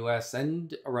laws in the US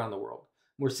and around the world.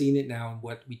 We're seeing it now in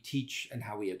what we teach and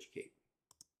how we educate.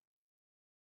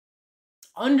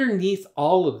 Underneath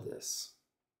all of this,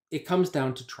 it comes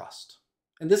down to trust.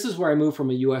 And this is where I move from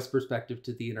a US perspective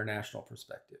to the international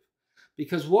perspective.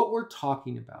 Because what we're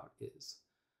talking about is,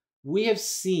 we have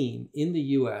seen in the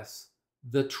US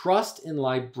the trust in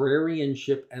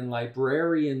librarianship and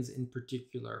librarians in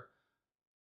particular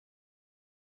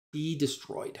be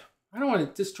destroyed. I don't want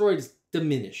it destroyed, it's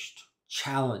diminished,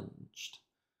 challenged.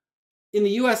 In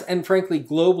the US and frankly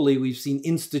globally, we've seen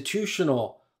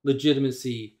institutional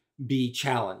legitimacy be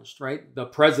challenged, right? The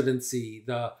presidency,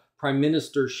 the prime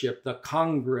ministership, the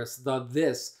Congress,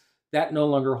 that no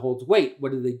longer holds weight.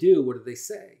 What do they do? What do they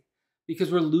say?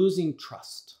 Because we're losing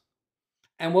trust.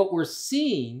 And what we're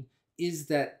seeing is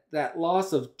that that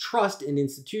loss of trust in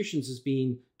institutions is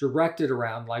being directed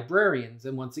around librarians.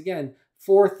 And once again,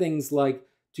 for things like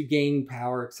to gain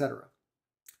power, etc.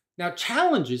 Now,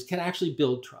 challenges can actually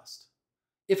build trust.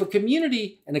 If a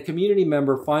community and a community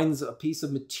member finds a piece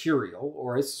of material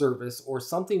or a service or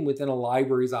something within a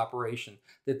library's operation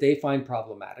that they find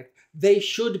problematic, they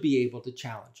should be able to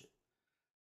challenge it.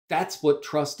 That's what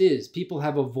trust is. People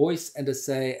have a voice and a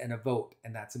say and a vote,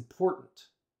 and that's important.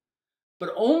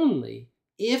 But only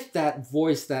if that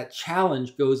voice, that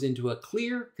challenge goes into a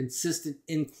clear, consistent,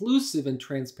 inclusive, and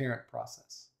transparent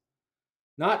process.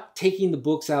 Not taking the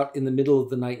books out in the middle of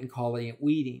the night and calling it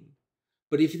weeding.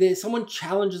 But if someone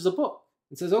challenges a book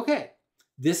and says, okay,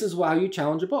 this is how you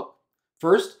challenge a book.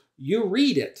 First, you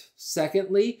read it.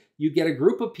 Secondly, you get a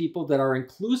group of people that are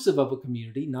inclusive of a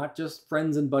community, not just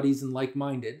friends and buddies and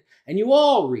like-minded, and you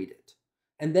all read it.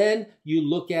 And then you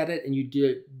look at it and you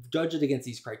judge it against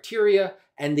these criteria,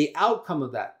 and the outcome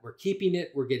of that, we're keeping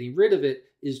it, we're getting rid of it,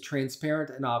 is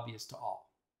transparent and obvious to all.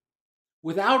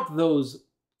 Without those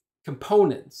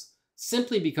components,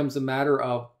 simply becomes a matter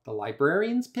of the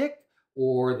librarian's pick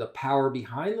or the power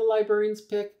behind the librarian's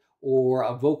pick or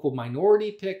a vocal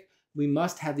minority pick. We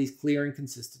must have these clear and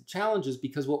consistent challenges,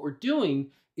 because what we're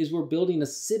doing is we're building a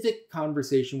civic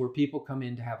conversation where people come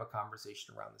in to have a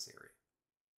conversation around this area.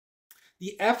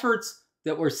 The efforts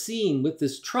that we're seeing with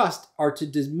this trust are to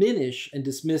diminish and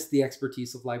dismiss the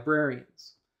expertise of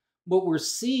librarians. What we're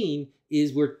seeing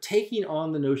is we're taking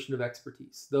on the notion of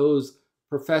expertise, those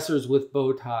professors with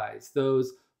bow ties,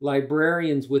 those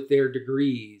librarians with their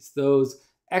degrees, those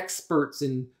experts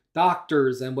and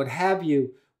doctors and what have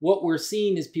you. What we're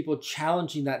seeing is people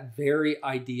challenging that very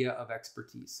idea of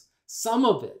expertise. Some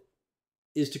of it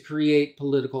is to create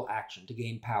political action, to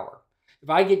gain power. If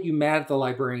I get you mad at the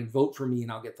librarian, vote for me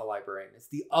and I'll get the librarian. It's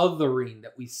the othering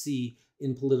that we see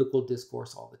in political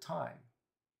discourse all the time.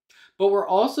 But we're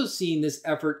also seeing this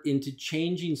effort into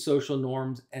changing social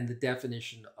norms and the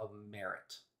definition of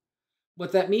merit.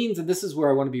 What that means, and this is where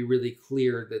I want to be really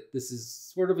clear that this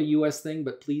is sort of a US thing,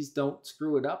 but please don't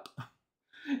screw it up,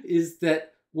 is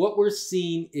that what we're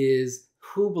seeing is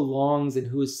who belongs and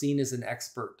who is seen as an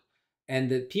expert, and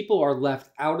that people are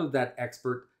left out of that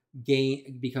expert,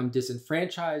 become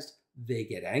disenfranchised, they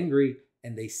get angry,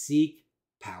 and they seek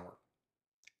power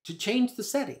to change the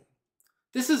setting.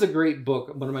 This is a great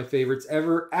book, one of my favorites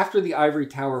ever, After the Ivory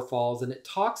Tower Falls, and it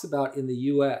talks about in the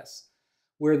US,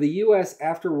 where the US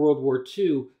after World War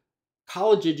II,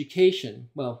 college education,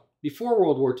 well, before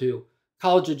World War II,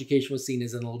 college education was seen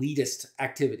as an elitist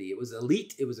activity. It was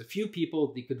elite, it was a few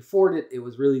people that could afford it, it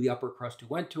was really the upper crust who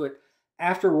went to it.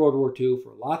 After World War II,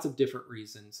 for lots of different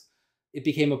reasons, it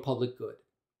became a public good.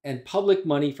 And public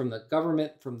money from the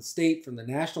government, from the state, from the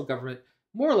national government,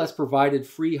 more or less provided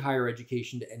free higher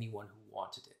education to anyone who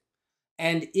wanted it.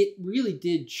 And it really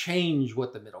did change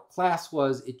what the middle class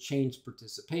was. It changed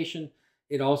participation.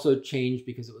 It also changed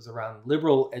because it was around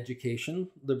liberal education,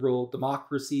 liberal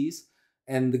democracies.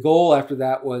 And the goal after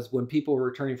that was, when people were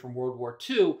returning from World War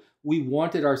II, we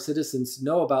wanted our citizens to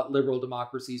know about liberal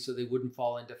democracy so they wouldn't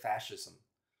fall into fascism.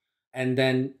 And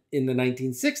then in the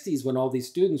 1960s, when all these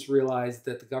students realized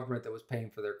that the government that was paying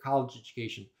for their college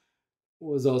education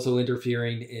was also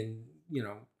interfering in,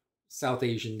 South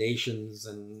Asian nations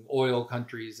and oil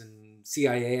countries and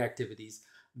CIA activities,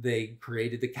 they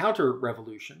created the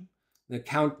counter-revolution, the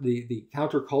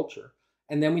counterculture.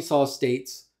 And then we saw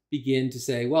states begin to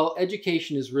say, well,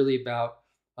 education is really about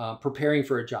preparing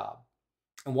for a job.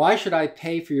 And why should I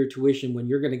pay for your tuition when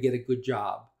you're going to get a good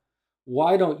job?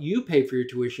 Why don't you pay for your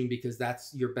tuition because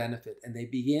that's your benefit? And they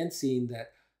began seeing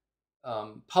that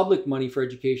public money for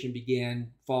education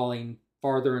began falling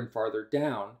farther and farther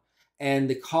down. And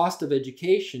the cost of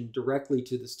education directly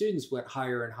to the students went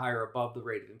higher and higher above the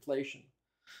rate of inflation.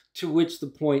 To which the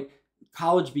point,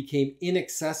 college became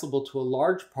inaccessible to a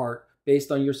large part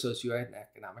based on your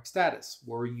socioeconomic status.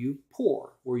 Were you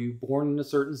poor? Were you born in a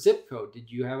certain zip code?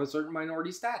 Did you have a certain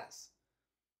minority status?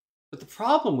 But the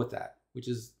problem with that, which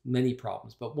is many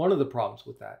problems, but one of the problems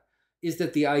with that is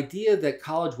that the idea that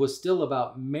college was still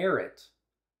about merit,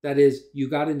 that is, you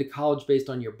got into college based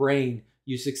on your brain,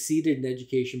 you succeeded in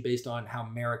education based on how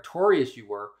meritorious you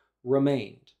were,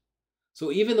 remained.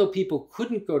 So even though people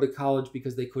couldn't go to college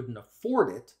because they couldn't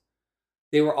afford it,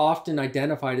 they were often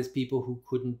identified as people who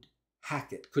couldn't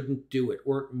hack it, couldn't do it,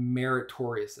 weren't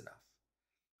meritorious enough.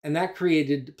 And that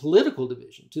created political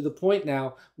division, to the point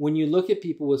now when you look at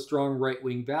people with strong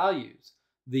right-wing values,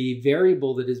 the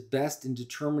variable that is best in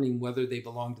determining whether they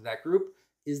belong to that group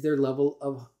is their level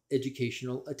of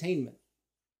educational attainment,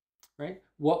 right?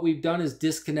 What we've done is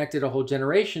disconnected a whole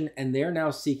generation, and they're now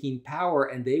seeking power,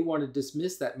 and they want to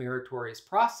dismiss that meritorious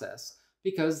process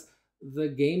because the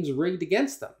game's rigged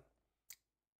against them.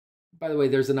 By the way,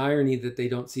 there's an irony that they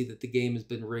don't see that the game has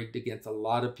been rigged against a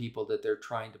lot of people that they're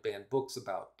trying to ban books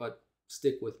about, but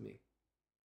stick with me.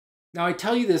 Now, I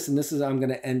tell you this, and I'm going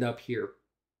to end up here,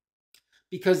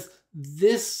 because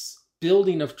this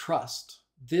building of trust,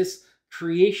 this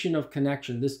creation of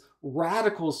connection, this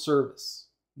radical service,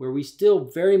 where we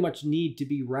still very much need to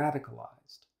be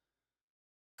radicalized,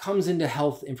 comes into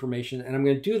health information. And I'm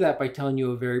going to do that by telling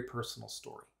you a very personal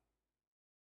story.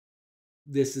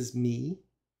 This is me.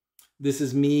 This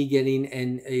is me getting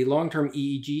a long-term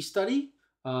EEG study.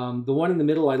 The one in the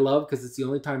middle I love because it's the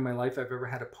only time in my life I've ever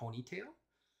had a ponytail.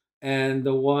 And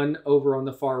the one over on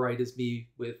the far right is me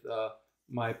with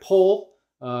my pole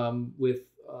with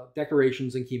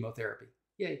decorations and chemotherapy.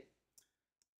 Yay.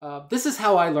 This is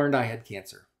how I learned I had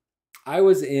cancer. I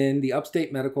was in the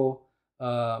Upstate Medical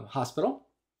Hospital.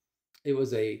 It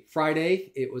was a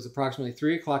Friday. It was approximately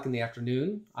 3 o'clock in the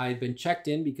afternoon. I had been checked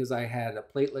in because I had a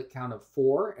platelet count of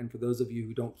 4. And for those of you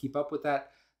who don't keep up with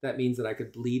that, that means that I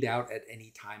could bleed out at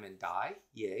any time and die.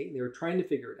 Yay. They were trying to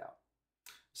figure it out.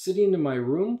 Sitting in my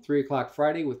room, 3 o'clock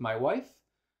Friday with my wife.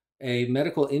 A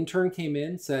medical intern came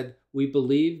in, said, we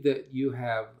believe that you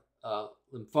have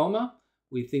lymphoma.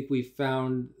 We think we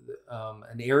found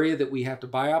an area that we have to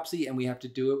biopsy, and we have to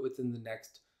do it within the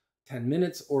next 10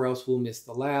 minutes or else we'll miss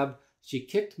the lab. She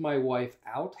kicked my wife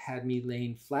out, had me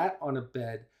laying flat on a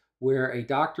bed where a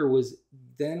doctor was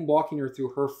then walking her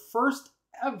through her first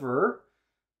ever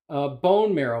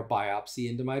bone marrow biopsy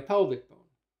into my pelvic bone.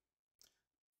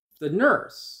 The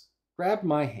nurse grabbed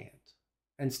my hand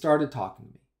and started talking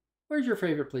to me. Where's your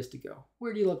favorite place to go?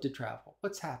 Where do you love to travel?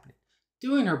 What's happening?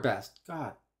 Doing her best,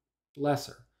 God bless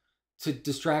her, to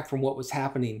distract from what was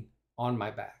happening on my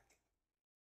back.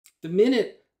 The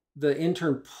minute the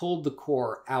intern pulled the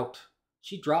core out,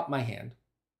 she dropped my hand,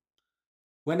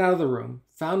 went out of the room,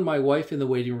 found my wife in the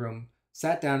waiting room,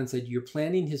 sat down and said, you're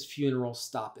planning his funeral,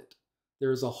 stop it.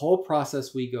 There is a whole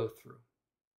process we go through.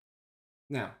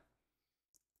 Now,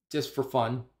 just for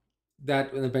fun,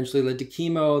 that eventually led to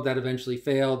chemo, that eventually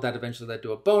failed, that eventually led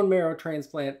to a bone marrow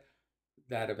transplant,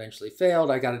 that eventually failed.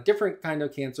 I got a different kind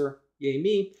of cancer, yay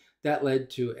me. That led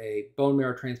to a bone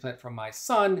marrow transplant from my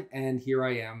son, and here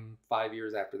I am 5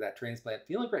 years after that transplant,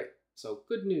 feeling great. So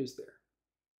good news there.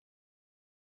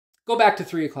 Go back to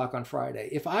 3 o'clock on Friday.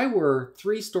 If I were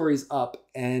 3 stories up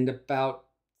and about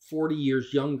 40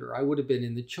 years younger, I would have been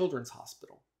in the children's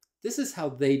hospital. This is how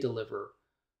they deliver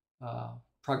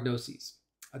prognoses.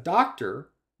 A doctor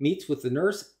meets with the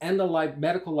nurse and the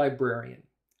medical librarian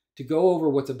to go over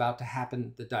what's about to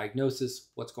happen, the diagnosis,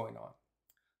 what's going on.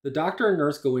 The doctor and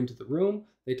nurse go into the room,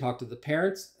 they talk to the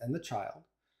parents and the child,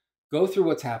 go through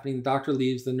what's happening, the doctor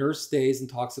leaves, the nurse stays and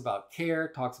talks about care,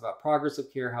 talks about progress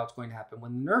of care, how it's going to happen.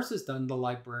 When the nurse is done, the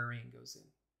librarian goes in.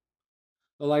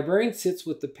 The librarian sits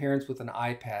with the parents with an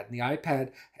iPad, and the iPad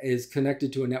is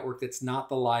connected to a network that's not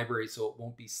the library, so it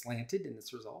won't be slanted in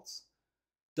its results.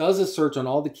 Does a search on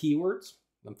all the keywords,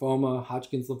 lymphoma,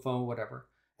 Hodgkin's lymphoma, whatever,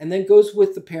 and then goes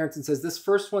with the parents and says, this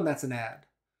first one, that's an ad.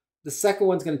 The second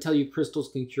one's going to tell you crystals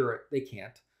can cure it. They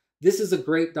can't. This is a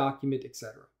great document,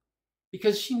 etc.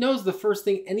 Because she knows the first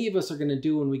thing any of us are going to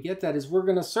do when we get that is we're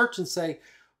going to search and say,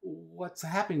 what's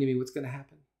happening to me? What's going to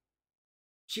happen?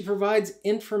 She provides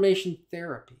information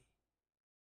therapy.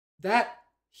 That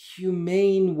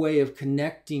humane way of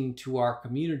connecting to our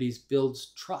communities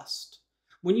builds trust.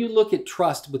 When you look at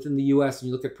trust within the US and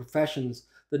you look at professions,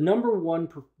 the number one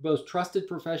most trusted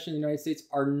profession in the United States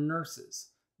are nurses,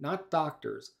 not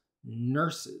doctors,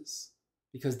 nurses,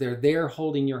 because they're there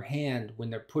holding your hand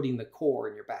when they're putting the core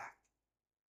in your back.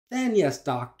 Then yes,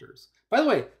 doctors. By the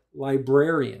way,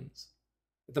 librarians.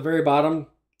 At the very bottom,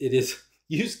 it is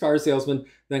used car salesman,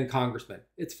 then congressman.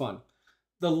 It's fun.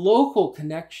 The local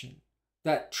connection,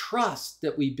 that trust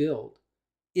that we build,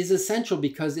 is essential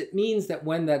because it means that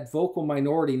when that vocal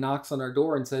minority knocks on our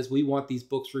door and says, we want these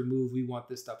books removed, we want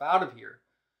this stuff out of here,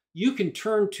 you can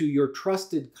turn to your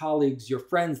trusted colleagues, your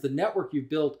friends, the network you've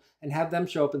built, and have them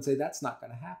show up and say, that's not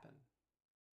going to happen.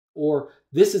 Or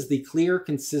this is the clear,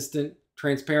 consistent,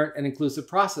 transparent, and inclusive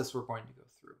process we're going to go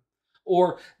through.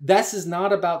 Or this is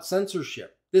not about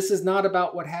censorship. This is not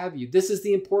about what have you. This is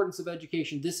the importance of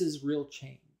education. This is real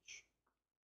change.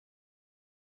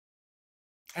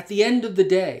 At the end of the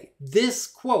day, this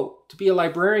quote, to be a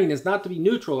librarian is not to be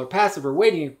neutral or passive or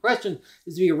waiting. A question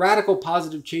is to be a radical,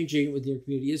 positive change agent within your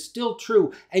community is still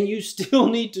true, and you still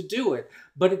need to do it.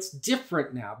 But it's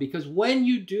different now because when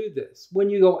you do this, when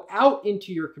you go out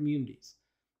into your communities,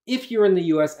 if you're in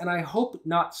the US, and I hope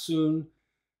not soon,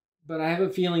 but I have a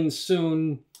feeling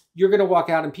soon, you're going to walk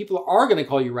out and people are going to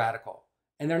call you radical.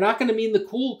 And they're not going to mean the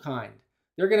cool kind.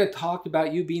 They're going to talk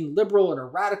about you being liberal and a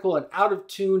radical and out of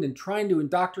tune and trying to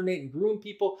indoctrinate and groom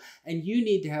people. And you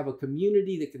need to have a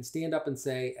community that can stand up and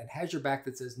say, and has your back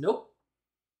that says, nope,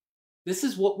 this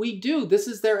is what we do. This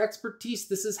is their expertise.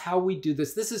 This is how we do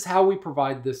this. This is how we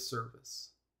provide this service.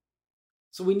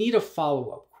 So we need a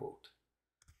follow-up quote.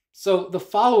 So the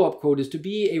follow-up quote is to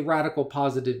be a radical,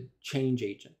 positive change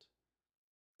agent,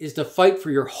 is to fight for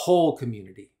your whole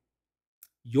community,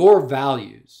 your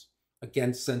values,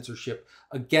 against censorship,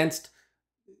 against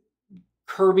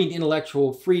curbing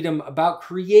intellectual freedom, about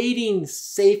creating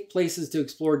safe places to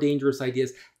explore dangerous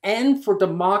ideas, and for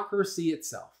democracy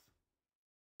itself.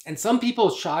 And some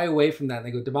people shy away from that. They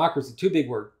go, democracy, too big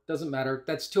word, doesn't matter,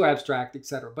 that's too abstract,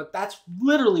 etc. But that's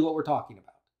literally what we're talking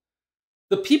about.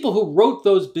 The people who wrote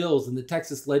those bills in the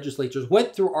Texas legislatures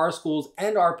went through our schools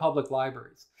and our public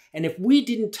libraries. And if we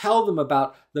didn't tell them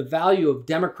about the value of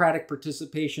democratic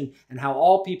participation and how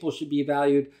all people should be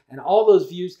valued and all those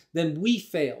views, then we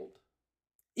failed.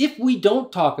 If we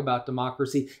don't talk about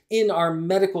democracy in our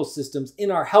medical systems,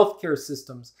 in our healthcare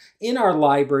systems, in our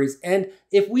libraries, and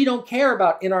if we don't care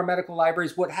about in our medical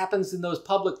libraries what happens in those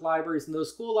public libraries and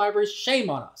those school libraries, shame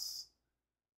on us.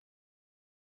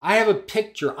 I have a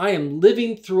picture. I am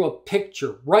living through a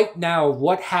picture right now of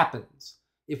what happens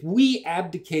if we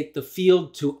abdicate the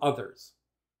field to others.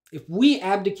 If we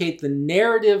abdicate the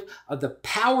narrative of the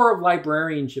power of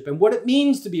librarianship and what it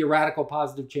means to be a radical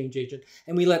positive change agent,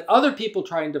 and we let other people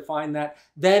try and define that,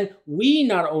 then we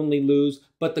not only lose,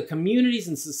 but the communities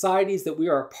and societies that we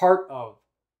are a part of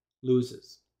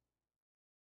loses.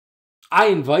 I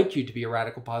invite you to be a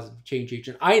radical positive change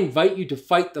agent. I invite you to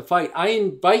fight the fight. I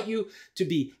invite you to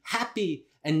be happy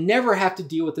and never have to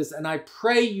deal with this. And I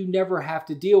pray you never have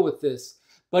to deal with this.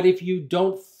 But if you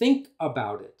don't think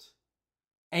about it,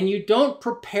 and you don't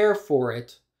prepare for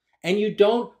it, and you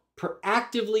don't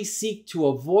proactively seek to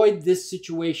avoid this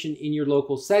situation in your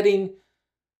local setting,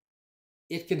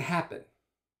 it can happen.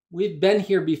 We've been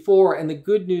here before, and the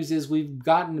good news is we've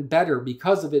gotten better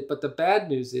because of it, but the bad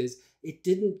news is it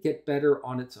didn't get better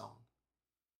on its own.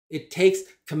 It takes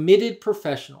committed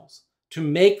professionals to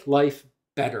make life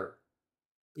better.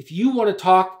 If you want to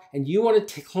talk and you want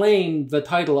to claim the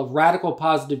title of radical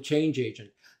positive change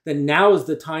agent, then now is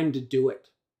the time to do it.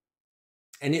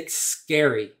 And it's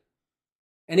scary,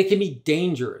 and it can be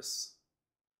dangerous.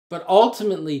 But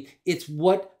ultimately, it's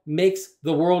what makes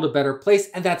the world a better place,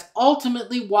 and that's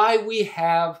ultimately why we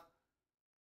have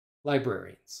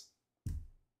librarians.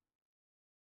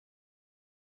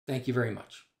 Thank you very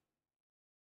much.